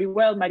know very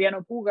well,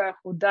 Mariano Puga,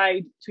 who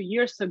died 2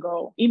 years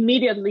ago,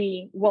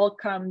 immediately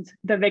welcomed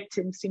the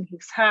victims in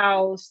his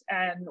house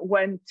and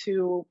went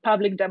to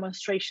public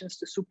demonstrations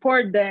to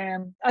support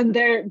them. And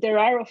there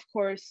are, of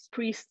course,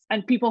 priests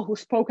and people who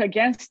spoke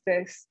against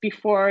this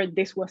before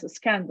this was a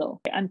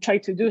scandal and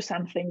tried to do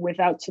something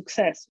without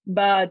success.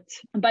 But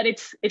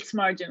it's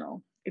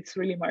marginal. It's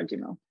really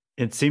marginal.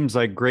 It seems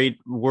like great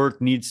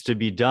work needs to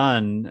be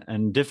done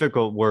and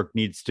difficult work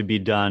needs to be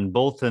done,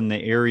 both in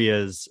the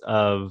areas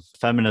of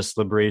feminist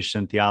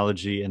liberation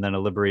theology and then a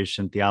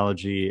liberation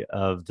theology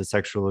of the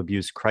sexual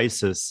abuse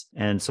crisis.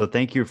 And so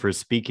thank you for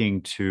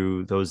speaking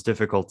to those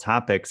difficult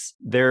topics.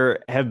 There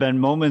have been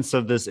moments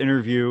of this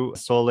interview,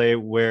 Sole,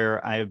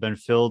 where I have been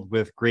filled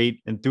with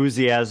great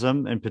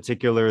enthusiasm, in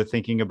particular,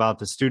 thinking about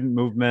the student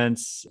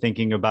movements,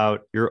 thinking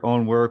about your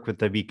own work with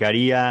the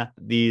Vicaría,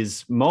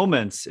 these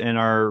moments in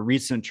our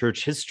recent church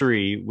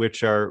history,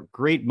 which are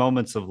great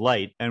moments of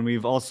light. And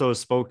we've also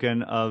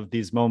spoken of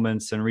these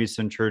moments in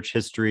recent church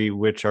history,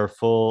 which are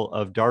full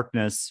of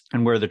darkness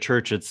and where the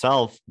church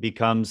itself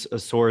becomes a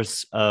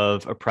source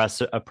of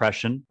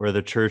oppression, where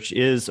the church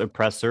is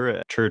oppressor,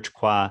 a church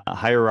qua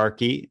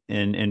hierarchy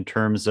in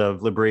terms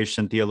of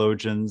liberation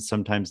theologians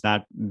sometimes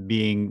not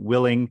being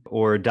willing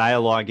or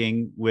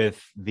dialoguing with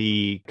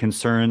the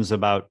concerns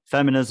about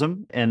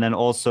feminism. And then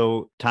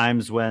also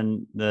times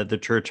when the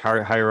church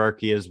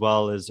hierarchy as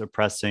well is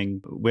oppressing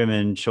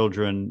women,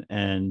 children,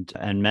 and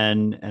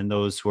men, and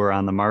those who are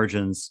on the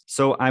margins.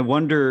 So I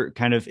wonder,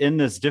 kind of in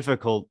this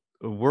difficult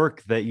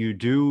work that you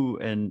do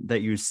and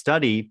that you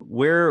study,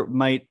 where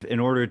might, in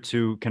order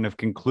to kind of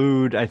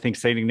conclude, I think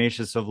St.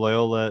 Ignatius of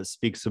Loyola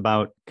speaks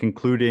about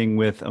concluding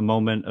with a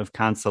moment of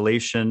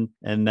consolation,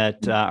 and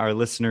that our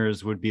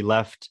listeners would be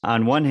left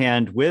on one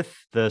hand with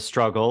the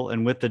struggle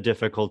and with the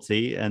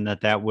difficulty, and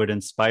that would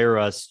inspire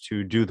us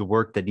to do the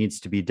work that needs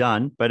to be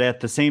done, but at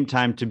the same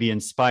time to be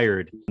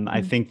inspired.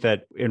 I think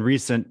that in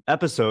recent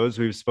episodes,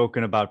 we've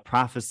spoken about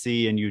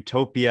prophecy and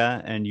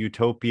utopia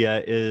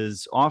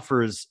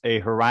offers a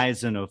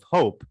horizon of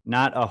hope,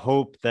 not a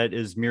hope that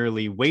is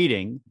merely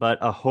waiting, but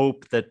a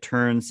hope that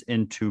turns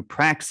into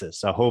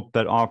praxis, a hope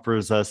that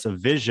offers us a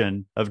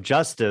vision of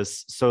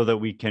justice so that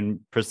we can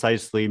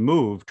precisely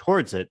move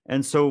towards it.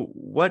 And so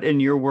what in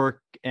your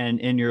work and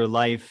in your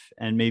life,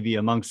 and maybe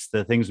amongst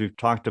the things we've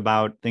talked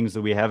about, things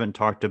that we haven't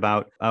talked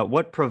about,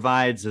 what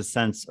provides a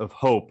sense of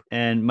hope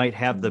and might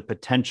have the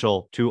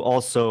potential to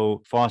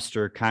also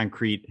foster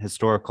concrete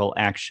historical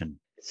action?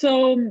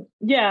 So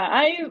yeah,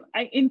 I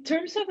in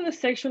terms of the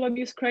sexual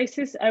abuse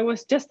crisis, I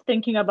was just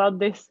thinking about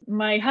this.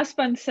 My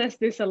husband says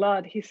this a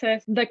lot. He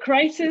says the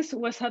crisis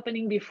was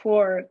happening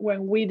before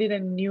when we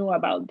didn't knew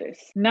about this.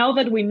 Now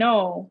that we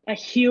know, a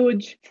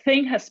huge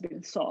thing has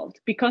been solved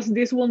because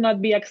this will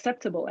not be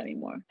acceptable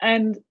anymore.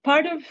 And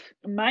part of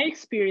my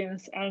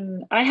experience,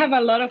 and I have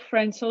a lot of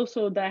friends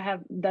also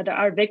that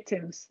are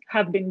victims,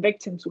 have been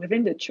victims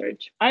within the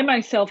church. I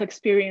myself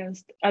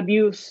experienced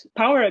abuse,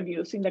 power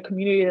abuse in the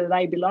community that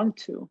I belong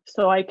to.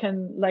 So I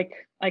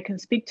can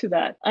speak to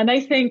that. And I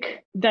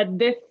think that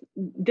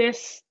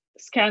this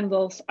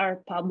scandals are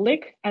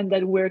public and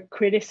that we're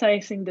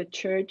criticizing the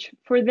church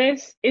for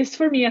this is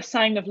for me a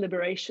sign of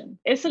liberation.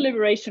 It's a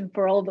liberation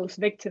for all those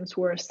victims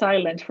who were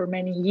silent for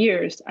many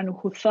years and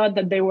who thought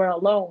that they were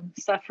alone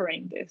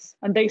suffering this.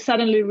 And they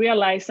suddenly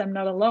realize I'm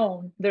not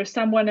alone. There's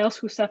someone else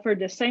who suffered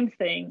the same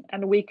thing,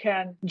 and we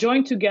can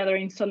join together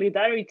in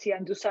solidarity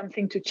and do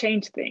something to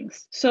change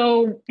things.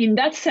 So in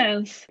that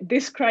sense,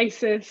 this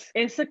crisis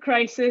is a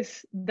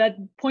crisis that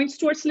points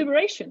towards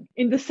liberation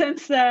in the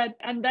sense that,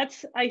 and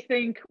that's, I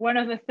think, one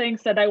of the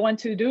things that I want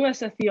to do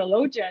as a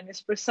theologian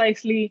is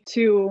precisely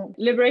to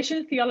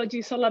liberation theology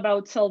is all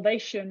about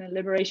salvation and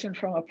liberation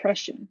from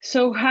oppression.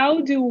 So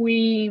how do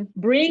we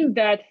bring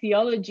that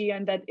theology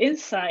and that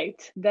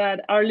insight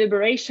that our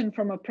liberation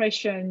from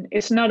oppression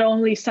is not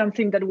only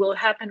something that will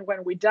happen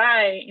when we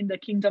die in the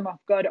kingdom of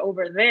God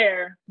over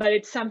there, but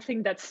it's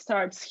something that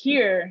starts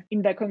here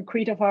in the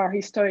concrete of our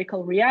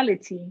historical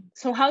reality.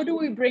 So how do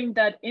we bring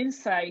that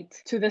insight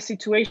to the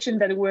situation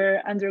that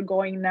we're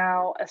undergoing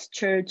now as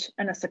church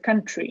and as a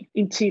country,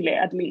 in Chile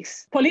at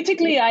least?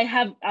 Politically, I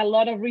have a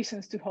lot of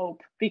reasons to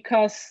hope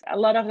because a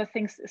lot of the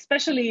things,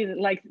 especially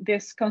like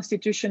this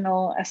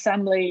constitutional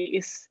assembly,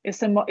 is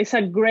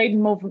a great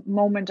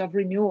moment of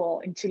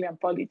renewal in Chilean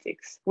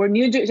politics, where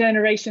new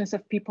generations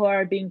of people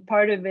are being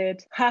part of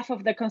it. Half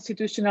of the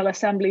constitutional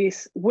assembly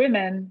is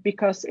women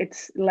because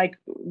it's like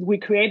we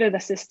created a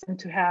system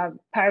to have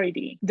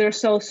parity.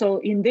 There's also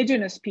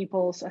indigenous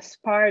peoples as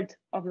part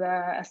of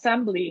the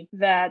assembly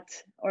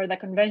or the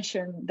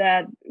convention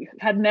that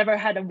had never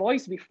had a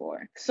voice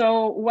before.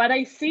 So what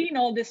I see in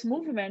all these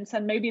movements,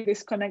 and maybe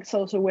this connects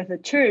also with the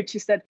church,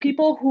 is that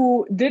people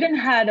who didn't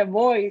had a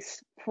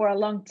voice for a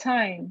long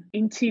time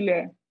in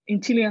Chile,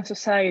 in Chilean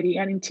society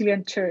and in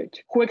Chilean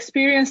church, who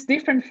experienced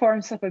different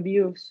forms of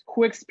abuse,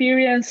 who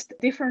experienced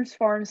different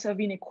forms of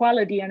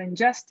inequality and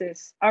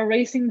injustice, are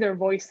raising their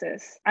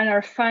voices and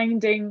are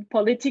finding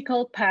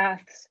political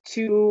paths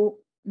to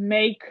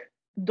make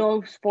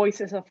those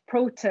voices of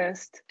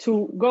protest,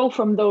 to go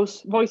from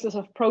those voices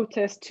of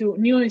protest to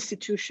new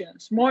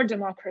institutions, more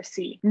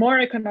democracy, more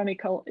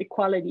economical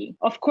equality.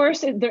 Of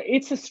course,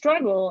 it's a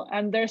struggle,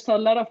 and there's a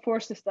lot of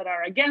forces that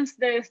are against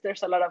this.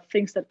 There's a lot of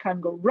things that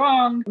can go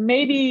wrong.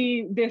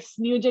 Maybe this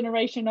new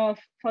generation of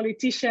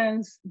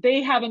politicians,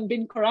 they haven't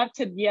been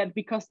corrupted yet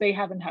because they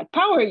haven't had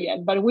power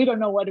yet, but we don't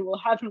know what will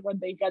happen when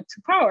they get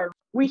to power.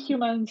 We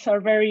humans are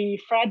very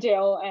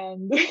fragile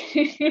and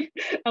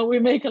and we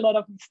make a lot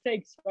of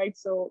mistakes, right?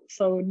 So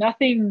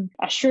nothing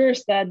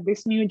assures that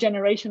this new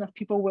generation of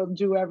people will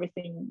do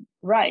everything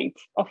right.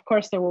 Of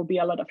course, there will be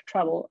a lot of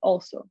trouble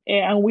also.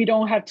 And we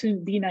don't have to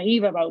be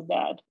naive about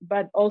that.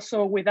 But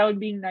also, without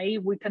being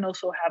naive, we can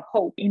also have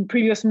hope. In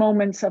previous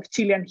moments of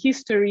Chilean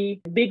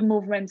history, big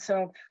movements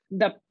of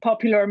the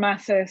popular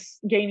masses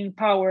gaining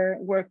power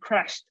were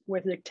crushed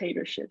with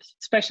dictatorships,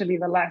 especially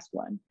the last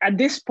one. At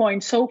this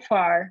point, so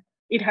far,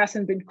 it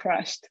hasn't been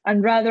crushed.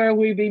 And rather,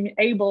 we've been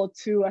able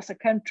to, as a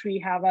country,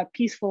 have a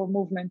peaceful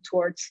movement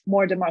towards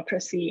more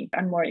democracy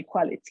and more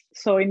equality.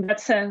 So in that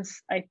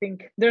sense, I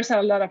think there's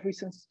a lot of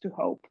reasons to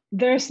hope.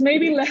 There's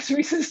maybe less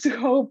reasons to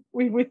hope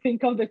when we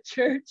think of the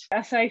church.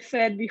 As I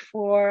said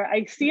before,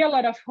 I see a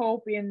lot of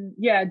hope in,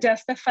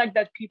 just the fact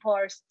that people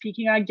are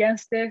speaking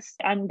against this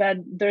and that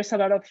there's a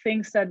lot of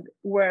things that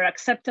were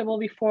acceptable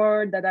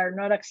before that are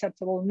not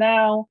acceptable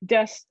now,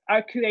 just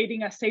are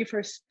creating a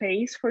safer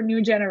space for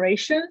new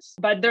generations.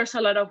 but there's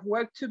a lot of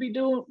work to be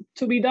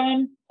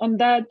done on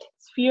that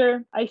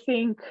sphere. I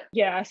think,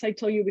 as I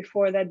told you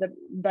before,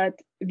 that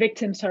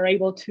victims are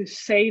able to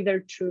say their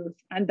truth,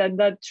 and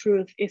that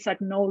truth is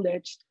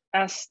acknowledged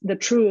as the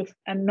truth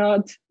and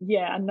not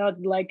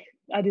like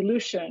a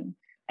delusion.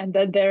 And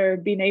that they're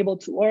being able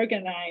to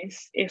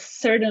organize is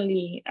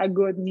certainly a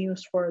good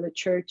news for the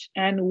church.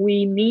 And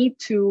we need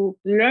to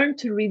learn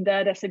to read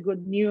that as a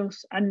good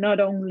news and not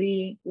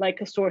only like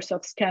a source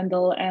of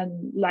scandal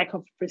and lack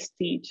of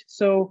prestige.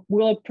 So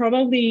we'll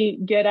probably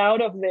get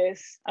out of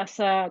this as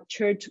a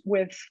church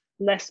with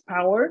less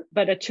power,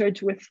 but a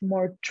church with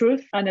more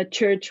truth, and a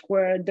church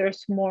where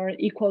there's more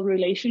equal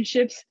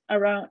relationships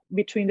around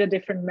between the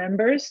different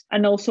members,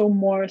 and also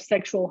more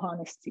sexual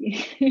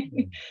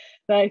honesty.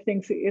 That I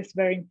think is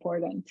very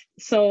important.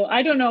 So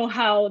I don't know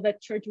how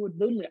that church would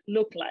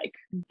look like.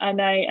 And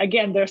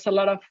there's a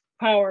lot of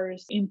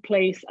powers in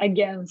place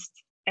against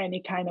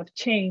any kind of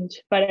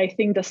change, but I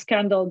think the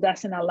scandal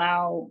doesn't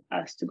allow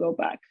us to go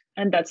back.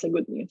 And that's a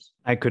good news.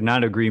 I could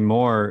not agree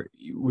more.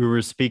 We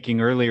were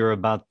speaking earlier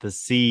about the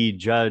see,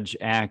 judge,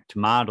 act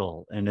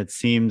model. And it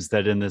seems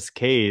that in this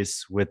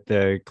case, with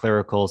the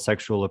clerical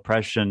sexual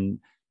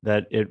oppression,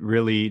 that it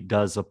really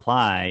does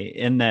apply,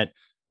 in that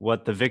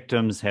what the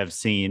victims have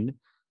seen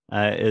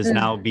is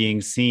now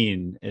being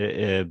seen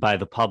by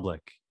the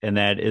public. And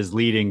that is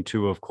leading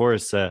to, of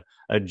course, a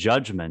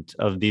judgment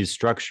of these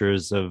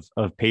structures of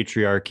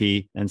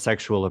patriarchy and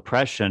sexual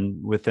oppression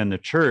within the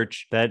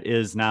church that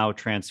is now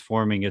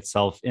transforming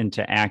itself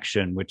into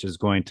action, which is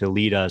going to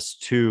lead us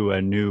to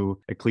a new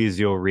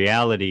ecclesial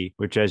reality,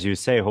 which, as you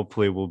say,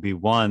 hopefully will be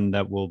one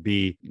that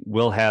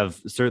will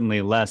have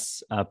certainly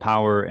less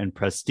power and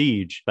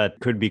prestige, but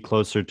could be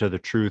closer to the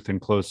truth and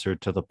closer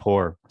to the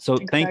poor. So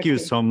Thank you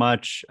so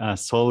much,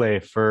 Sole,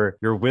 for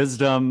your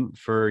wisdom,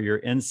 for your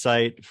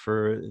insight,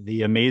 for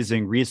the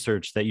amazing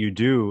research that you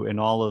do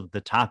in all of the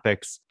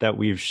topics that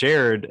we've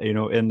shared.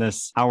 In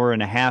this hour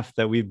and a half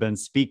that we've been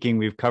speaking,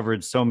 we've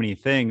covered so many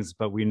things,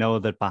 but we know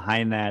that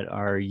behind that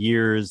are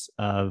years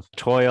of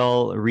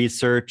toil,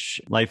 research,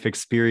 life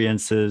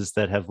experiences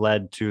that have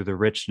led to the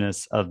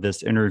richness of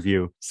this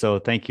interview. So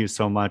thank you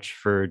so much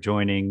for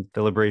joining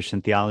the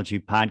Liberation Theology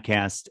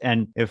podcast.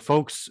 And if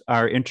folks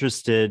are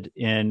interested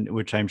in,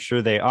 which I'm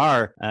sure they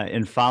are,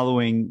 in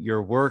following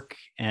your work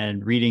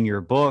and reading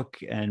your book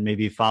and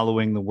maybe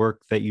following the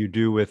work that you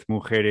do with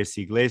Mujeres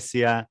Iglesia,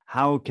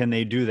 how can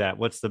they do that?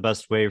 What's the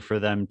best way for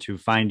them to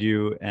find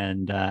you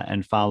and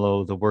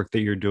follow the work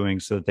that you're doing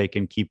so that they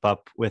can keep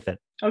up with it?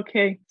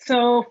 Okay,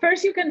 so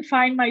first you can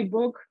find my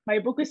book. My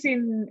book it's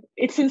in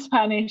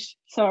Spanish.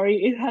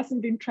 Sorry, it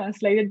hasn't been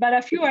translated, but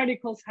a few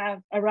articles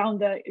have around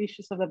the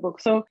issues of the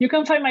book. So you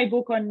can find my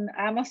book on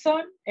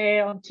Amazon,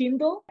 on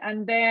Kindle,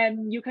 and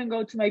then you can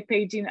go to my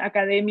page in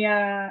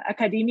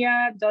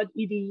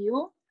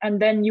Academia.edu, and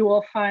then you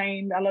will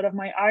find a lot of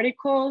my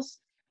articles.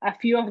 A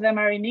few of them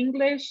are in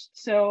English,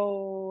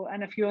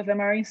 and a few of them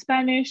are in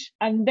Spanish.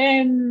 And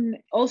then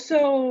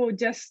also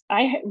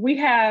we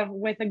have,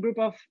 with a group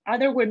of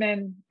other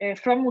women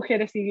from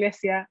Mujeres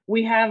Iglesia,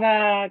 we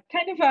have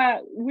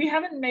we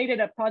haven't made it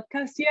a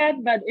podcast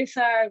yet, but it's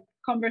a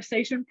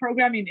conversation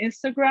program in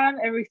Instagram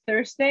every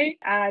Thursday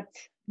at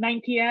 9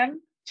 p.m.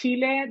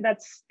 Chile,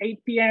 that's 8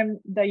 p.m.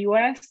 the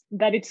US,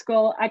 that it's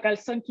called a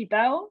Calzón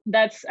Quitao.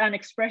 That's an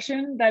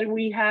expression that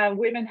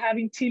women have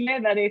in Chile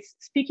that is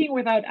speaking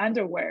without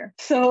underwear.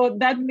 So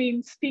that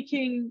means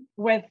speaking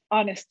with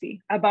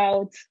honesty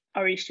about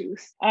our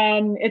issues.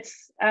 And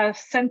it's a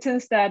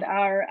sentence that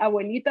our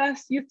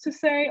abuelitas used to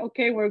say,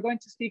 okay, we're going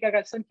to speak a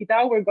Calzón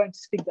Quitao, we're going to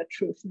speak the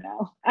truth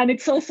now. And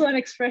it's also an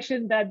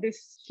expression that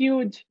this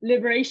huge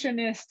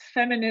liberationist,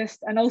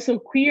 feminist, and also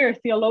queer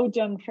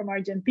theologian from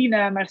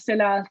Argentina,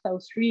 Marcela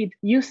Althaus-Reed,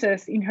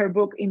 uses in her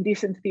book,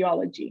 Indecent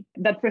Theology,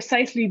 that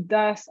precisely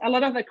does a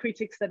lot of the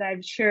critiques that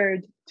I've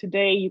shared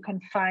today you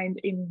can find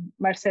in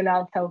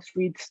Marcela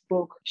Althaus-Reed's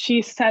book.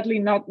 She's sadly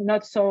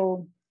not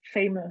so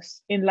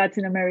famous in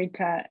Latin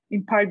America,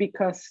 in part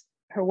because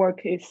her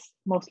work is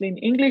mostly in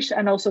English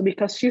and also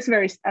because she's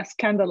a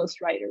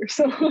scandalous writer.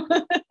 So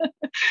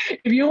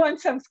if you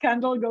want some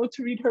scandal, go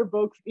to read her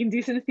book,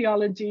 Indecent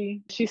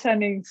Theology. She's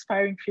an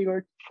inspiring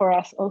figure for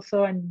us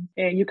also. And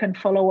you can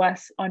follow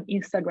us on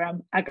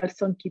Instagram, a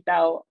Calzón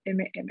Quitao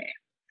MM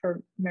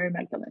for Mary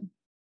Magdalene.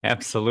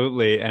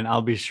 Absolutely. And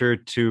I'll be sure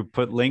to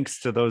put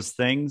links to those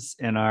things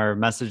in our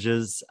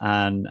messages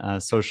on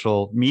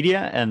social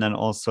media and then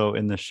also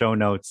in the show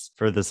notes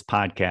for this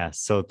podcast.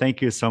 So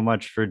thank you so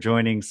much for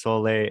joining,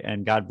 Sole,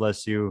 and God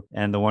bless you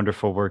and the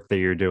wonderful work that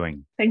you're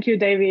doing. Thank you,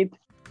 David.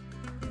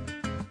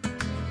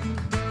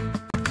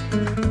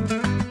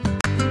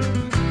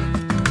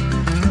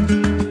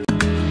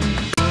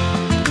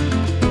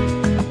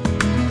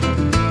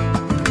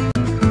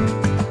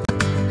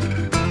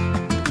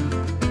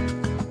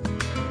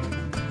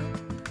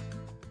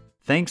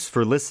 Thanks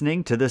for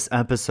listening to this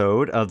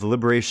episode of the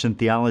Liberation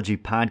Theology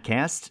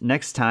Podcast.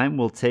 Next time,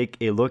 we'll take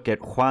a look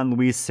at Juan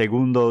Luis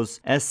II's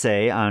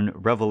essay on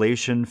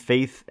Revelation,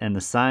 Faith, and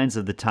the Signs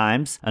of the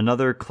Times,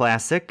 another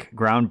classic,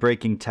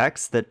 groundbreaking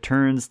text that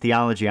turns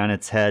theology on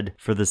its head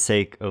for the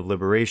sake of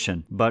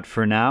liberation. But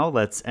for now,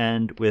 let's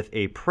end with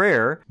a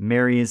prayer,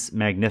 Mary's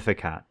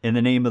Magnificat. In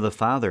the name of the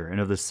Father,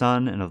 and of the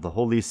Son, and of the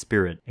Holy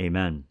Spirit.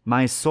 Amen.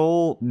 My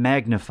soul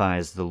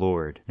magnifies the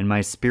Lord, and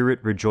my spirit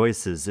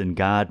rejoices in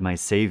God my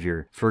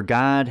Savior. For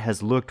God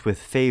has looked with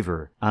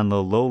favor on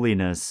the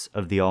lowliness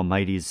of the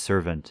Almighty's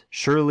servant.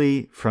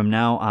 Surely from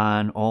now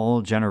on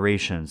all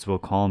generations will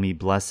call me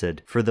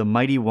blessed, for the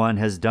Mighty One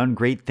has done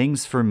great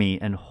things for me,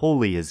 and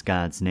holy is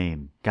God's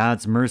name.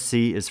 God's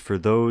mercy is for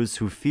those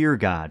who fear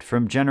God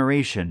from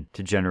generation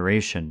to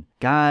generation.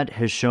 God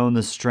has shown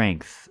the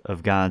strength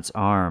of God's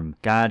arm.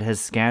 God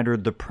has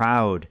scattered the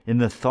proud in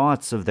the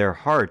thoughts of their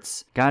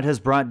hearts. God has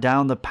brought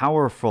down the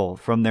powerful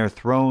from their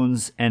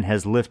thrones and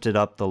has lifted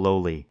up the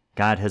lowly.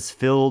 God has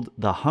filled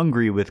the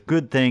hungry with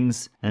good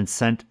things and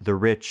sent the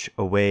rich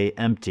away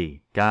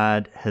empty.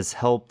 God has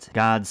helped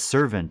God's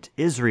servant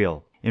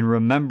Israel in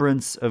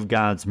remembrance of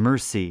God's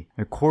mercy,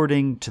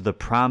 according to the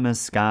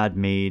promise God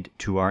made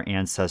to our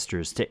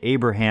ancestors, to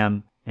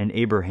Abraham and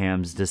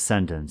Abraham's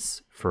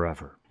descendants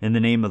forever. In the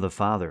name of the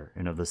Father,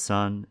 and of the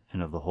Son,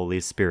 and of the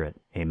Holy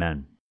Spirit.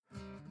 Amen.